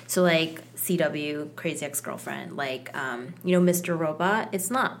 right? So, like, CW, Crazy Ex-Girlfriend, like, Mr. Robot,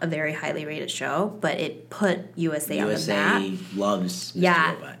 it's not a very highly rated show, but it put USA on the map. USA loves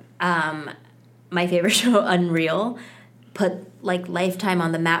Mr. Robot. My favorite show, Unreal, put, like, Lifetime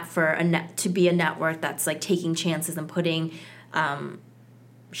on the map for to be a network that's, like, taking chances and putting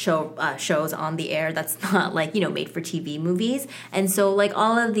shows on the air that's not, like, made for TV movies. And so, like,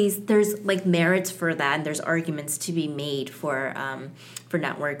 all of these, there's, like, merits for that, and there's arguments to be made for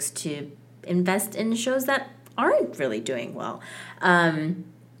networks to invest in shows that aren't really doing well. And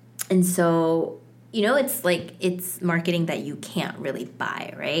so, it's like, it's marketing that you can't really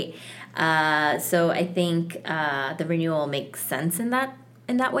buy, right? So I think the renewal makes sense in that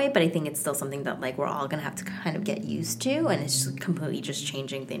way, but I think it's still something that, like, we're all gonna have to kind of get used to, and it's just completely just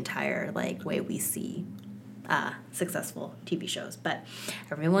changing the entire, like, way we see successful TV shows. But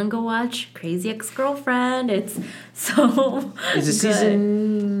everyone go watch Crazy Ex-Girlfriend. It's so is the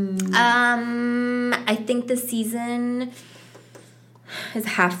season I think the season is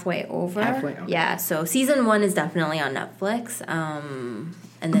halfway over. Okay. Yeah, so season 1 is definitely on Netflix.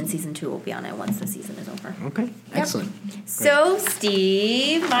 And then season 2 will be on it once the season is over. Okay, excellent. So,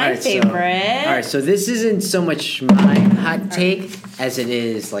 Steve, my favorite. So this isn't so much my hot take as it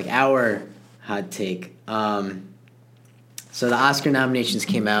is, like, our hot take. So the Oscar nominations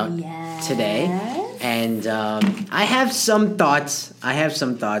came out today, and I have some thoughts.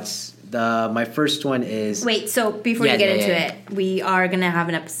 My first one is... Wait, so before you get into it, we are going to have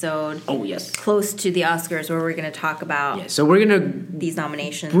an episode close to the Oscars where we're going to talk about so we're gonna these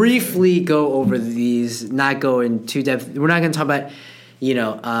nominations. Briefly go over these, not go in too depth. We're not going to talk about,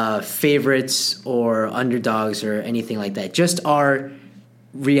 favorites or underdogs or anything like that. Just our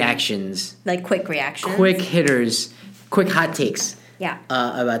reactions. Like quick reactions. Quick hitters. Quick hot takes. Yeah.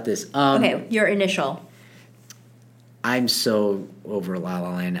 About this. Okay, your initial. I'm so over La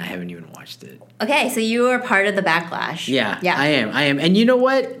La Land, I haven't even watched it. Okay, so you are part of the backlash. Yeah, I am. And you know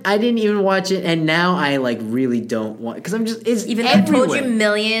what? I didn't even watch it, and now I, really don't want... Because I'm just... It's even though I've told you a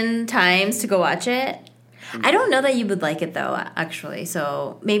million times to go watch it. I don't know that you would like it, though, actually.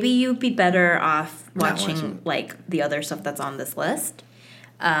 So maybe you'd be better off watching, the other stuff that's on this list.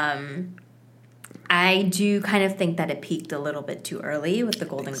 I do kind of think that it peaked a little bit too early with the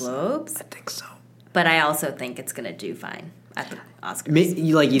Golden Globes. I think so. But I also think it's going to do fine at the Oscars.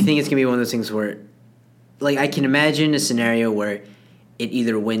 You think it's going to be one of those things where... I can imagine a scenario where it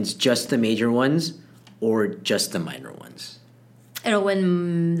either wins just the major ones or just the minor ones. It'll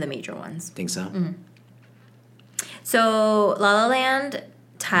win the major ones. Think so? Mm-hmm. So La La Land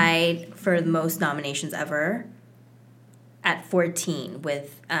tied for the most nominations ever at 14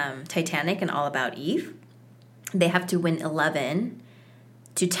 with Titanic and All About Eve. They have to win 11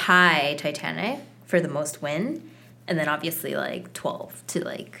 to tie Titanic for the most win, and then obviously 12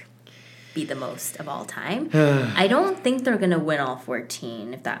 to be the most of all time. I don't think they're gonna win all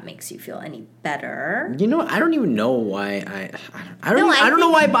 14, if that makes you feel any better. I don't even know why I don't know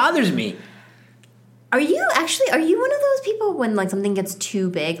why it bothers me. Are you one of those people when something gets too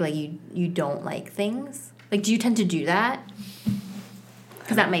big, you don't like things? Do you tend to do that?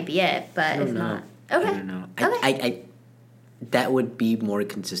 Because that might be it, but if not, okay. I don't know. Okay. That would be more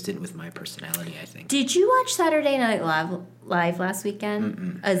consistent with my personality, I think. Did you watch Saturday Night Live last weekend?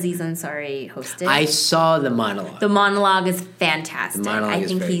 Mm-mm. Aziz Ansari hosted. I saw the monologue. The monologue is fantastic. I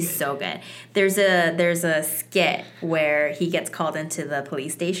think he's so good. There's a skit where he gets called into the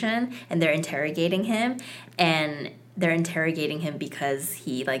police station and they're interrogating him, and they're interrogating him because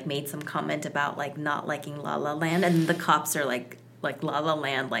he made some comment about not liking La La Land, and the cops are like La La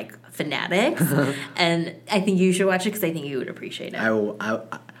Land fanatics. And I think you should watch it because I think you would appreciate it. I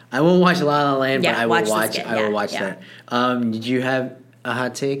won't watch La La Land, but I will watch that. Did you have a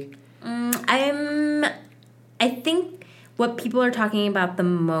hot take? I think what people are talking about the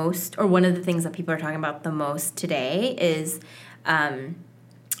most, or one of the things that people are talking about the most today, is a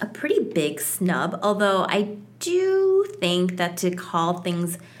pretty big snub. Although I do think that to call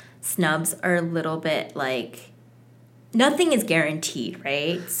things snubs are a little bit nothing is guaranteed,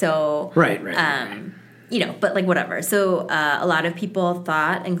 right? So right. But whatever. So a lot of people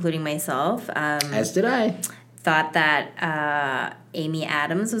thought, including myself, as did I, thought that Amy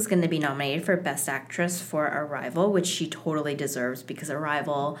Adams was going to be nominated for Best Actress for Arrival, which she totally deserves because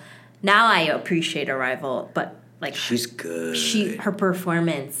Arrival. Now I appreciate Arrival, but she's good. Her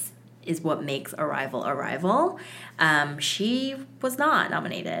performance is what makes Arrival. She was not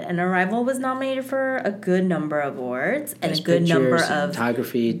nominated, and Arrival was nominated for a good number of awards and a good number of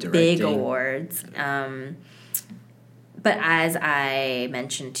cinematography, directing, big awards. But as I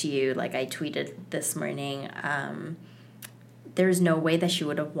mentioned to you, I tweeted this morning, there's no way that she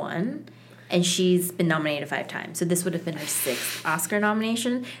would have won. And she's been nominated 5 times. So this would have been her 6th Oscar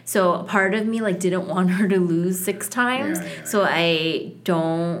nomination. So a part of me didn't want her to lose 6 times. Right. So I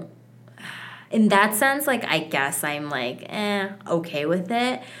don't... In that sense, I guess I'm okay with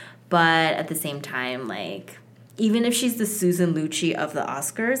it. But at the same time, even if she's the Susan Lucci of the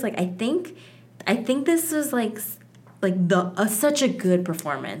Oscars, I think this was such a good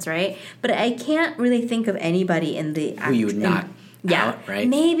performance, right? But I can't really think of anybody in the who you would not out, right?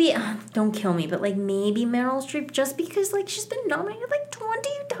 Maybe don't kill me, but maybe Meryl Streep, just because she's been nominated 20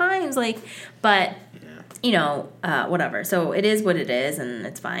 times, but. Whatever. So it is what it is, and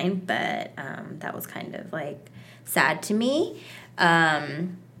it's fine. But that was kind of sad to me.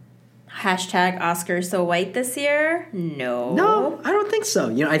 #Oscars so white this year? No, I don't think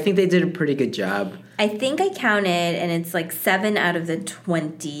so. I think they did a pretty good job. I think I counted, and it's 7 out of the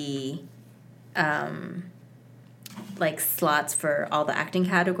 20 slots for all the acting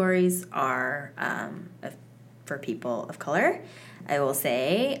categories are for people of color. I will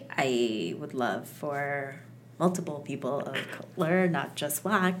say I would love for multiple people of color, not just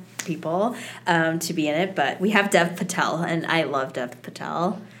black people, to be in it. But we have Dev Patel, and I love Dev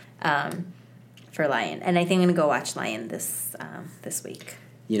Patel for Lion. And I think I'm going to go watch Lion this week.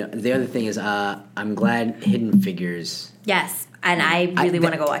 The other thing is I'm glad Hidden Figures... Yes, and I really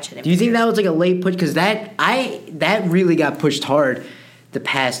want to go watch it. Do you think that was a late push? Because that really got pushed hard the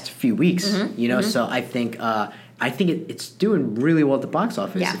past few weeks. You know, so I think it's doing really well at the box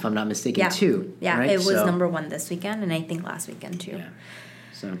office, if I'm not mistaken, too. Yeah, right? it was number one this weekend, and I think last weekend too. Yeah.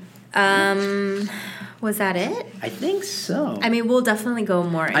 So. Was that it? I think so. I mean, we'll definitely go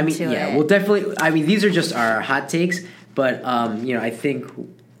more into it. We'll definitely. I mean, these are just our hot takes, but you know, I think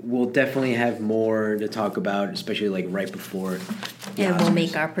we'll definitely have more to talk about, especially like right before. And we'll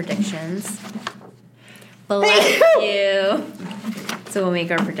make our predictions. Bless you. So we'll make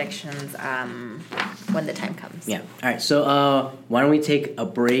our predictions when the time comes. Yeah. All right. So why don't we take a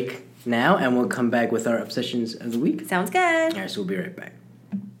break now, and we'll come back with our obsessions of the week. Sounds good. All right. So we'll be right back.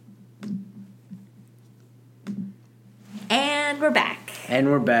 And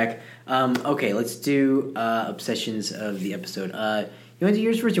we're back. Okay, let's do obsessions of the episode. You want to do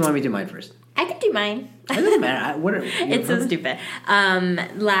yours first? Or you want me to do mine first? I can do mine. It doesn't matter. It's so stupid.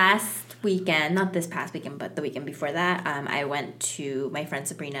 Last weekend, not this past weekend, but the weekend before that, I went to my friend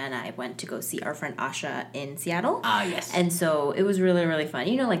Sabrina and I went to go see our friend Asha in Seattle. Ah, yes. And so it was really, really fun.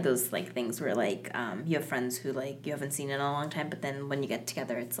 You know, like those like things where like you have friends who like you haven't seen in a long time, but then when you get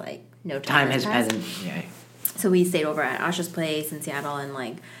together, it's like no time has passed. Yeah. So we stayed over at Asha's place in Seattle, and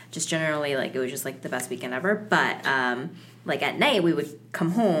like just generally like it was just like the best weekend ever. But like at night we would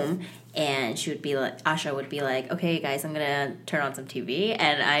come home and Asha would be like, okay guys, I'm gonna turn on some TV,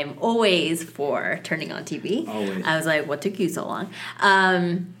 and I'm always for turning on TV. Always. I was like, what took you so long?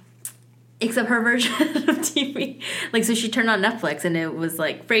 Except her version of TV. Like, so she turned on Netflix and it was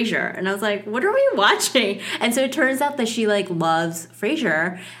like Frasier. And I was like, what are we watching? And so it turns out that she like loves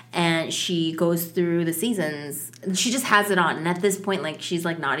Frasier and she goes through the seasons. She just has it on. And at this point, like, she's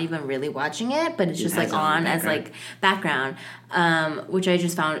like not even really watching it, but it's just like on as like background, which I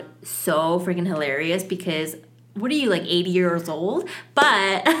just found so freaking hilarious because what are you, like 80 years old?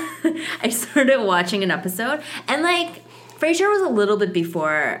 But I started watching an episode and like Frasier was a little bit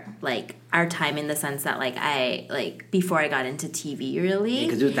before like our time in the sense that before I got into TV really.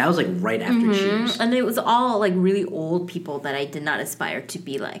 Because that was like right after Cheers. And it was all like really old people that I did not aspire to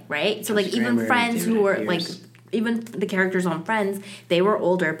be like, right? So like even Friends who were like, even the characters on Friends, they were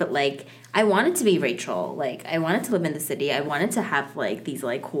older, but like I wanted to be Rachel. Like I wanted to live in the city. I wanted to have like these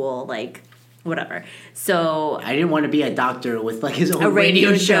like cool like whatever. So I didn't want to be a doctor with like his own a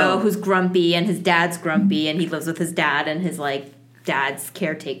radio show who's grumpy and his dad's grumpy and he lives with his dad and his like dad's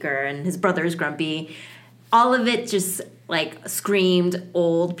caretaker and his brother's grumpy. All of it just like screamed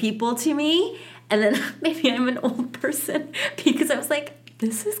old people to me. And then maybe I'm an old person because I was like,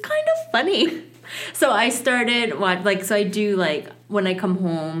 this is kind of funny. So I started so I do like when I come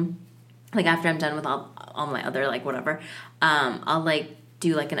home, like after I'm done with all my other like whatever, I'll like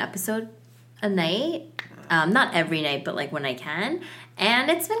do like an episode a night. Not every night, but like when I can. And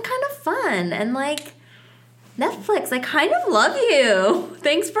it's been kind of fun. And like Netflix, I kind of love you.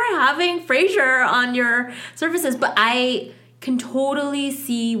 Thanks for having Frasier on your services. But I can totally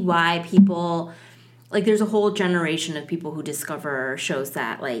see why people, like there's a whole generation of people who discover shows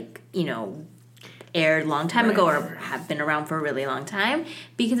that like, you know, aired a long time ago or have been around for a really long time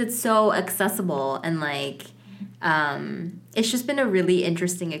because it's so accessible and like it's just been a really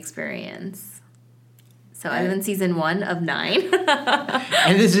interesting experience. So I'm in season 1 of 9.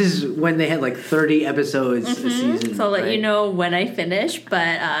 And this is when they had like 30 episodes a season. So I'll let you know when I finish, but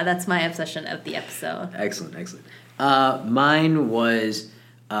that's my obsession of the episode. Excellent. Mine was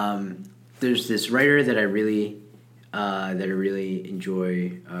there's this writer that I really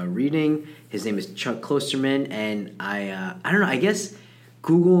enjoy reading. His name is Chuck Klosterman, and I don't know. I guess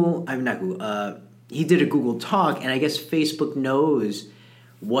he did a Google talk, and I guess Facebook knows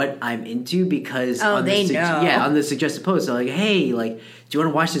what I'm into because know. Yeah, on the suggested post, they're like, "Hey, like, do you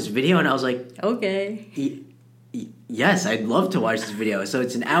want to watch this video?" And I was like, "Okay, yes, I'd love to watch this video." So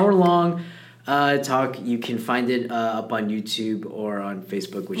it's an hour-long talk. You can find it up on YouTube or on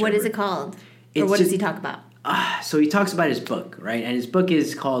Facebook. Whichever. What is it called? Or what does he talk about? So he talks about his book, right? And his book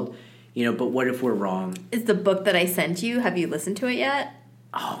is called, But What If We're Wrong? Is the book that I sent you? Have you listened to it yet?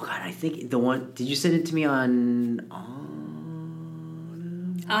 Oh God, I think the one. Did you send it to me on?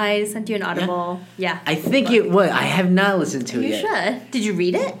 I sent you an Audible. Yeah. I think it was. I have not listened to it yet. You should. Did you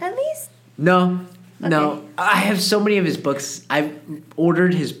read it at least? No. No. I have so many of his books. I've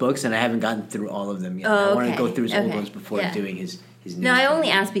ordered his books and I haven't gotten through all of them yet. I want to go through his old ones before doing his new No, I only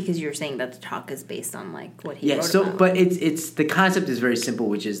asked because you were saying that the talk is based on like what he wrote about. But it's the concept is very simple,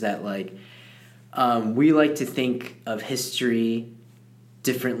 which is that like we like to think of history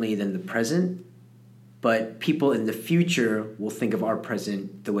differently than the present. But people in the future will think of our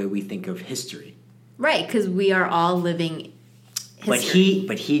present the way we think of history. Right, because we are all living history.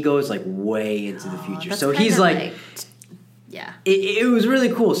 But he goes like way into the future. That's so he's like Yeah. It was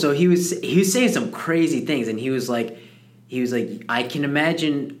really cool. So he was saying some crazy things, and he was like, I can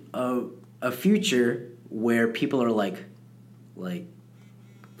imagine a future where people are like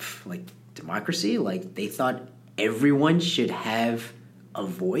democracy, like they thought everyone should have a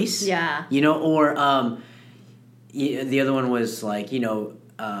voice. Yeah. Or the other one was like,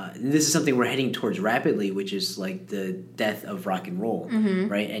 this is something we're heading towards rapidly, which is like the death of rock and roll,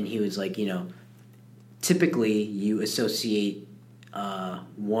 right? And he was like, typically you associate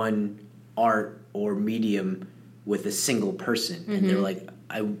one art or medium with a single person, and they're like,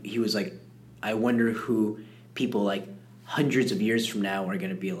 he was like, I wonder who people like hundreds of years from now are going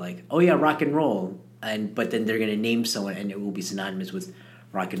to be like, oh yeah, rock and roll, but then they're going to name someone and it will be synonymous with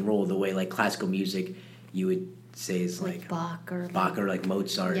rock and roll, the way like classical music you would say is like Bach or like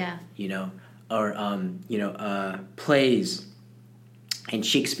Mozart, yeah. Or plays and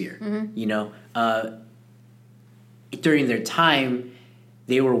Shakespeare, during their time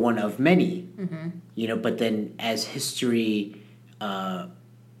they were one of many, but then as history or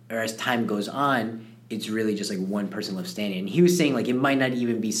as time goes on, it's really just like one person left standing. And he was saying like it might not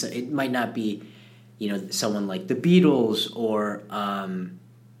be someone like the Beatles or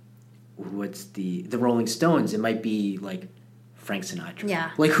what's the Rolling Stones. It might be like Frank Sinatra.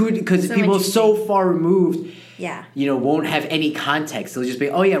 Yeah. Like who? Because people so far removed. Yeah. Won't have any context. They'll just be,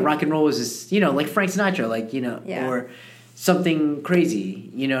 oh yeah, rock and roll is this. Like Frank Sinatra. Like yeah. Or something crazy.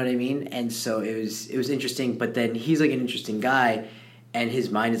 You know what I mean? And so it was interesting. But then he's like an interesting guy. And his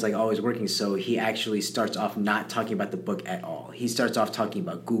mind is like always working, so he actually starts off not talking about the book at all. He starts off talking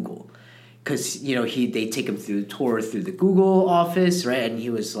about Google, because they take him through the tour through the Google office, right? And he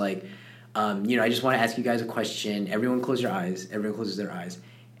was like, I just want to ask you guys a question. Everyone close your eyes. Everyone closes their eyes,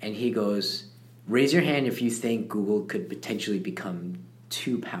 and he goes, raise your hand if you think Google could potentially become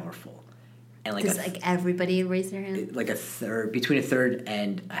too powerful. And like everybody raise their hand, like between a third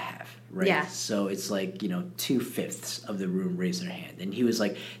and a half. Right. Yeah. So it's like, 2/5 of the room raise their hand. And he was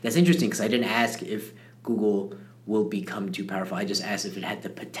like, that's interesting, because I didn't ask if Google will become too powerful. I just asked if it had the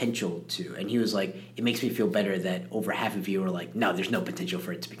potential to. And he was like, it makes me feel better that over half of you are like, no, there's no potential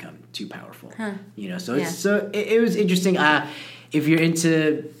for it to become too powerful. Huh. So it was interesting. If you're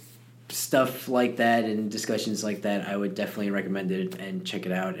into stuff like that and discussions like that, I would definitely recommend it and check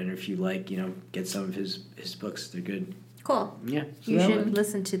it out. And if you like, get some of his books. They're good. Cool. Yeah. So you should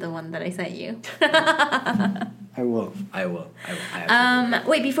listen to the one that I sent you. I will.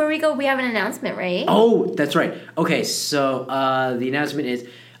 Wait, before we go, we have an announcement, right? Oh, that's right. Okay, so the announcement is,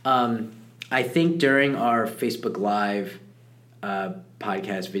 I think during our Facebook Live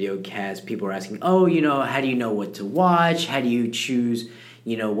podcast, video cast, people are asking, how do you know what to watch? How do you choose,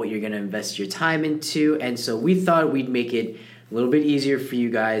 what you're going to invest your time into? And so we thought we'd make it a little bit easier for you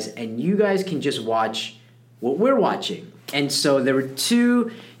guys, and you guys can just watch what we're watching. And so there were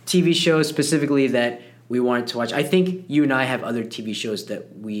 2 TV shows specifically that we wanted to watch. I think you and I have other TV shows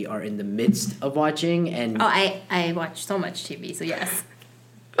that we are in the midst of watching. And I watch so much TV, so yes.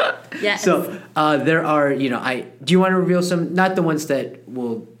 Yes. So there are, do you want to reveal some, not the ones that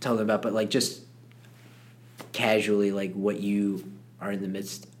we'll tell them about, but like just casually, like what you are in the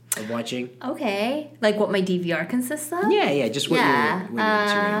midst of watching? Okay. Like what my DVR consists of? Yeah, just what you're into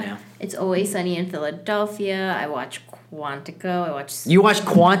right now. It's Always Sunny in Philadelphia. I watch Quantico. You watch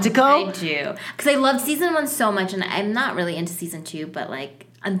Quantico? I do. Because I loved season 1 so much, and I'm not really into season 2, but like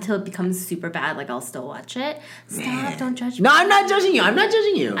until it becomes super bad, like I'll still watch it. Stop, don't judge me. No, I'm not judging you.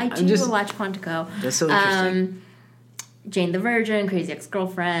 I do watch Quantico. That's so interesting. Jane the Virgin, Crazy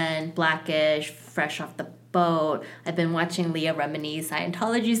Ex-Girlfriend, Blackish, Fresh Off the Boat. I've been watching Leah Remini's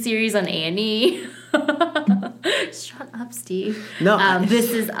Scientology series on A&E. Shut up, Steve. No.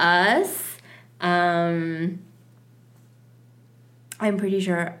 This Is Us. I'm pretty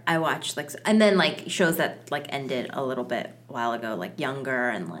sure I watched and then shows that ended a little bit a while ago, like Younger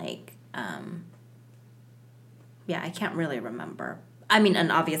and I can't really remember. I mean,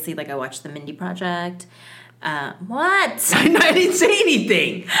 and obviously I watched The Mindy Project. What? I didn't say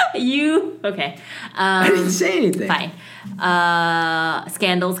anything. Okay. I didn't say anything. Fine.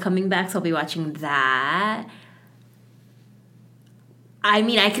 Scandal's coming back, so I'll be watching that. I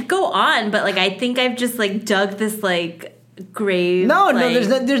mean, I could go on, but I think I've just dug this grave. No, there's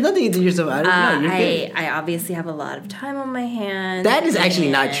nothing you do yourself out of. No, you're good. I obviously have a lot of time on my hands. That is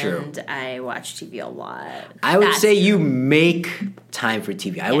actually not true. And I watch TV a lot. I would say you make time for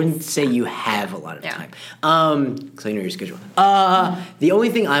TV. I wouldn't say you have a lot of time. Because I know your schedule. The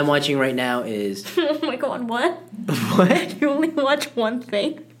only thing I'm watching right now is... Oh my God, what? What? You only watch one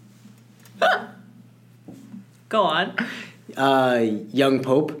thing? Go on. Young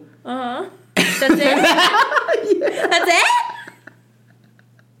Pope. Uh-huh. That's it? Yeah. That's it?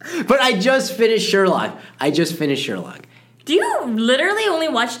 But I just finished Sherlock. Do you literally only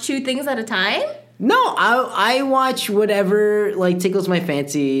watch 2 things at a time? No, I watch whatever like tickles my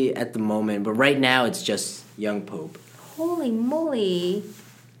fancy at the moment. But right now it's just Young Pope. Holy moly.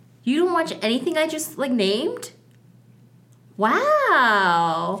 You don't watch anything I just like named?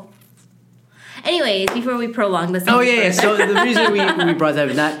 Wow. Anyways, before we prolong this. Oh yeah. So the reason we brought that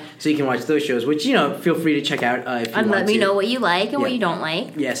up is not so you can watch those shows, which feel free to check out if you want to. Let me know what you like and what you don't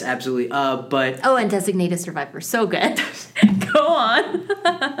like. Yes, absolutely. But and Designated Survivor, so good. Go on.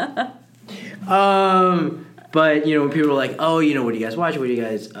 But when people are like, oh, what do you guys watch? What do you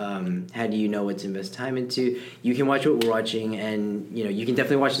guys? How do you know what to invest time into? You can watch what we're watching, and you can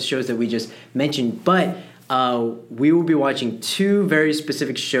definitely watch the shows that we just mentioned. But we will be watching 2 very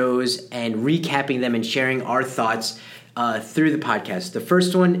specific shows and recapping them and sharing our thoughts through the podcast. The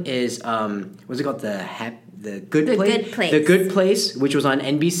first one is what's it called? The Good Place. The Good Place, which was on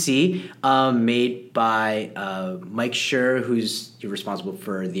NBC, made by Mike Schur, who's responsible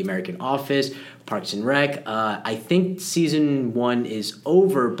for The American Office, Parks and Rec. I think season 1 is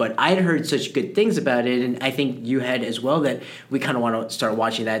over, but I'd heard such good things about it, and I think you had as well, that we kind of want to start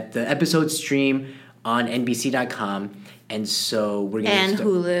watching that. The episodes stream on NBC.com. And so we're going to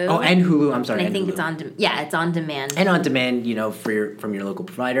Hulu. Oh, and Hulu. I'm sorry. And I think Hulu. it's on demand. And on demand, from your local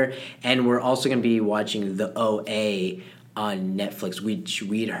provider. And we're also going to be watching The OA on Netflix, which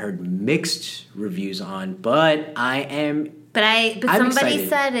we'd heard mixed reviews on, but I'm somebody excited.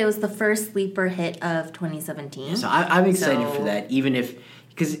 said it was the first sleeper hit of 2017. So I'm excited for that,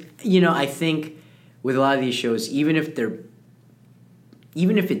 because I think with a lot of these shows, even if it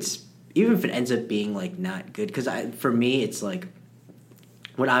ends up being like not good, because for me it's like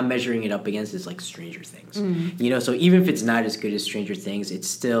what I'm measuring it up against is like Stranger Things. Mm-hmm. So even if it's not as good as Stranger Things, it's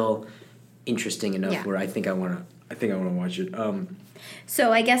still interesting enough where I think I want to watch it.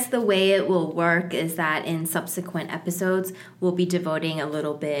 So I guess the way it will work is that in subsequent episodes, we'll be devoting a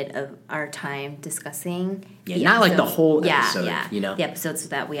little bit of our time discussing. Not like the whole episode. The episodes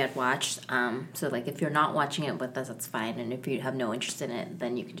that we had watched. So like if you're not watching it with us, that's fine. And if you have no interest in it,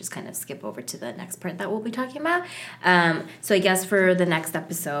 then you can just kind of skip over to the next part that we'll be talking about. So I guess for the next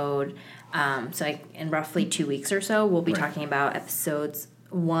episode, in roughly 2 weeks or so, we'll be talking about episodes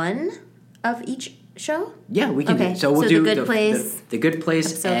 1 of each show? Yeah, we can do it. So we'll do The Good Place. The Good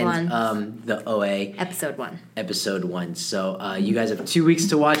Place episode and the OA. Episode 1. So you guys have 2 weeks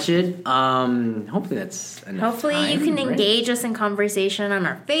to watch it. Hopefully that's enough Hopefully time, you can engage us in conversation on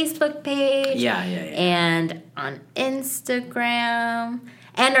our Facebook page. Yeah. And on Instagram.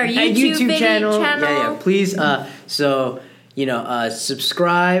 And our YouTube channel. Yeah. Please,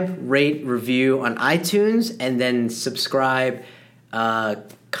 subscribe, rate, review on iTunes, and then subscribe,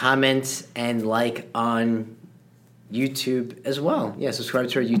 comment, and like on YouTube as well. Yeah, subscribe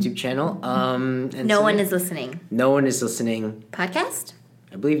to our YouTube channel. No one is listening. No one is listening. Podcast?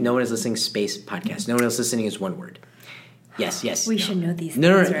 I believe no one is listening. Space podcast. No one else listening is one word. Yes. We should know these things,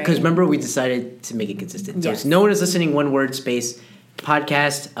 No, right? because remember we decided to make it consistent. So yes. it's no one is listening, one word, space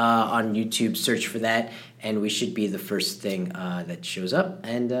podcast on YouTube. Search for that, and we should be the first thing that shows up.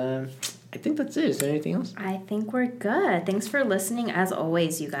 And I think that's it. Is there anything else? I think we're good. Thanks for listening, as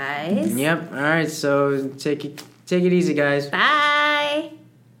always, you guys. Yep. All right. So take it easy, guys. Bye.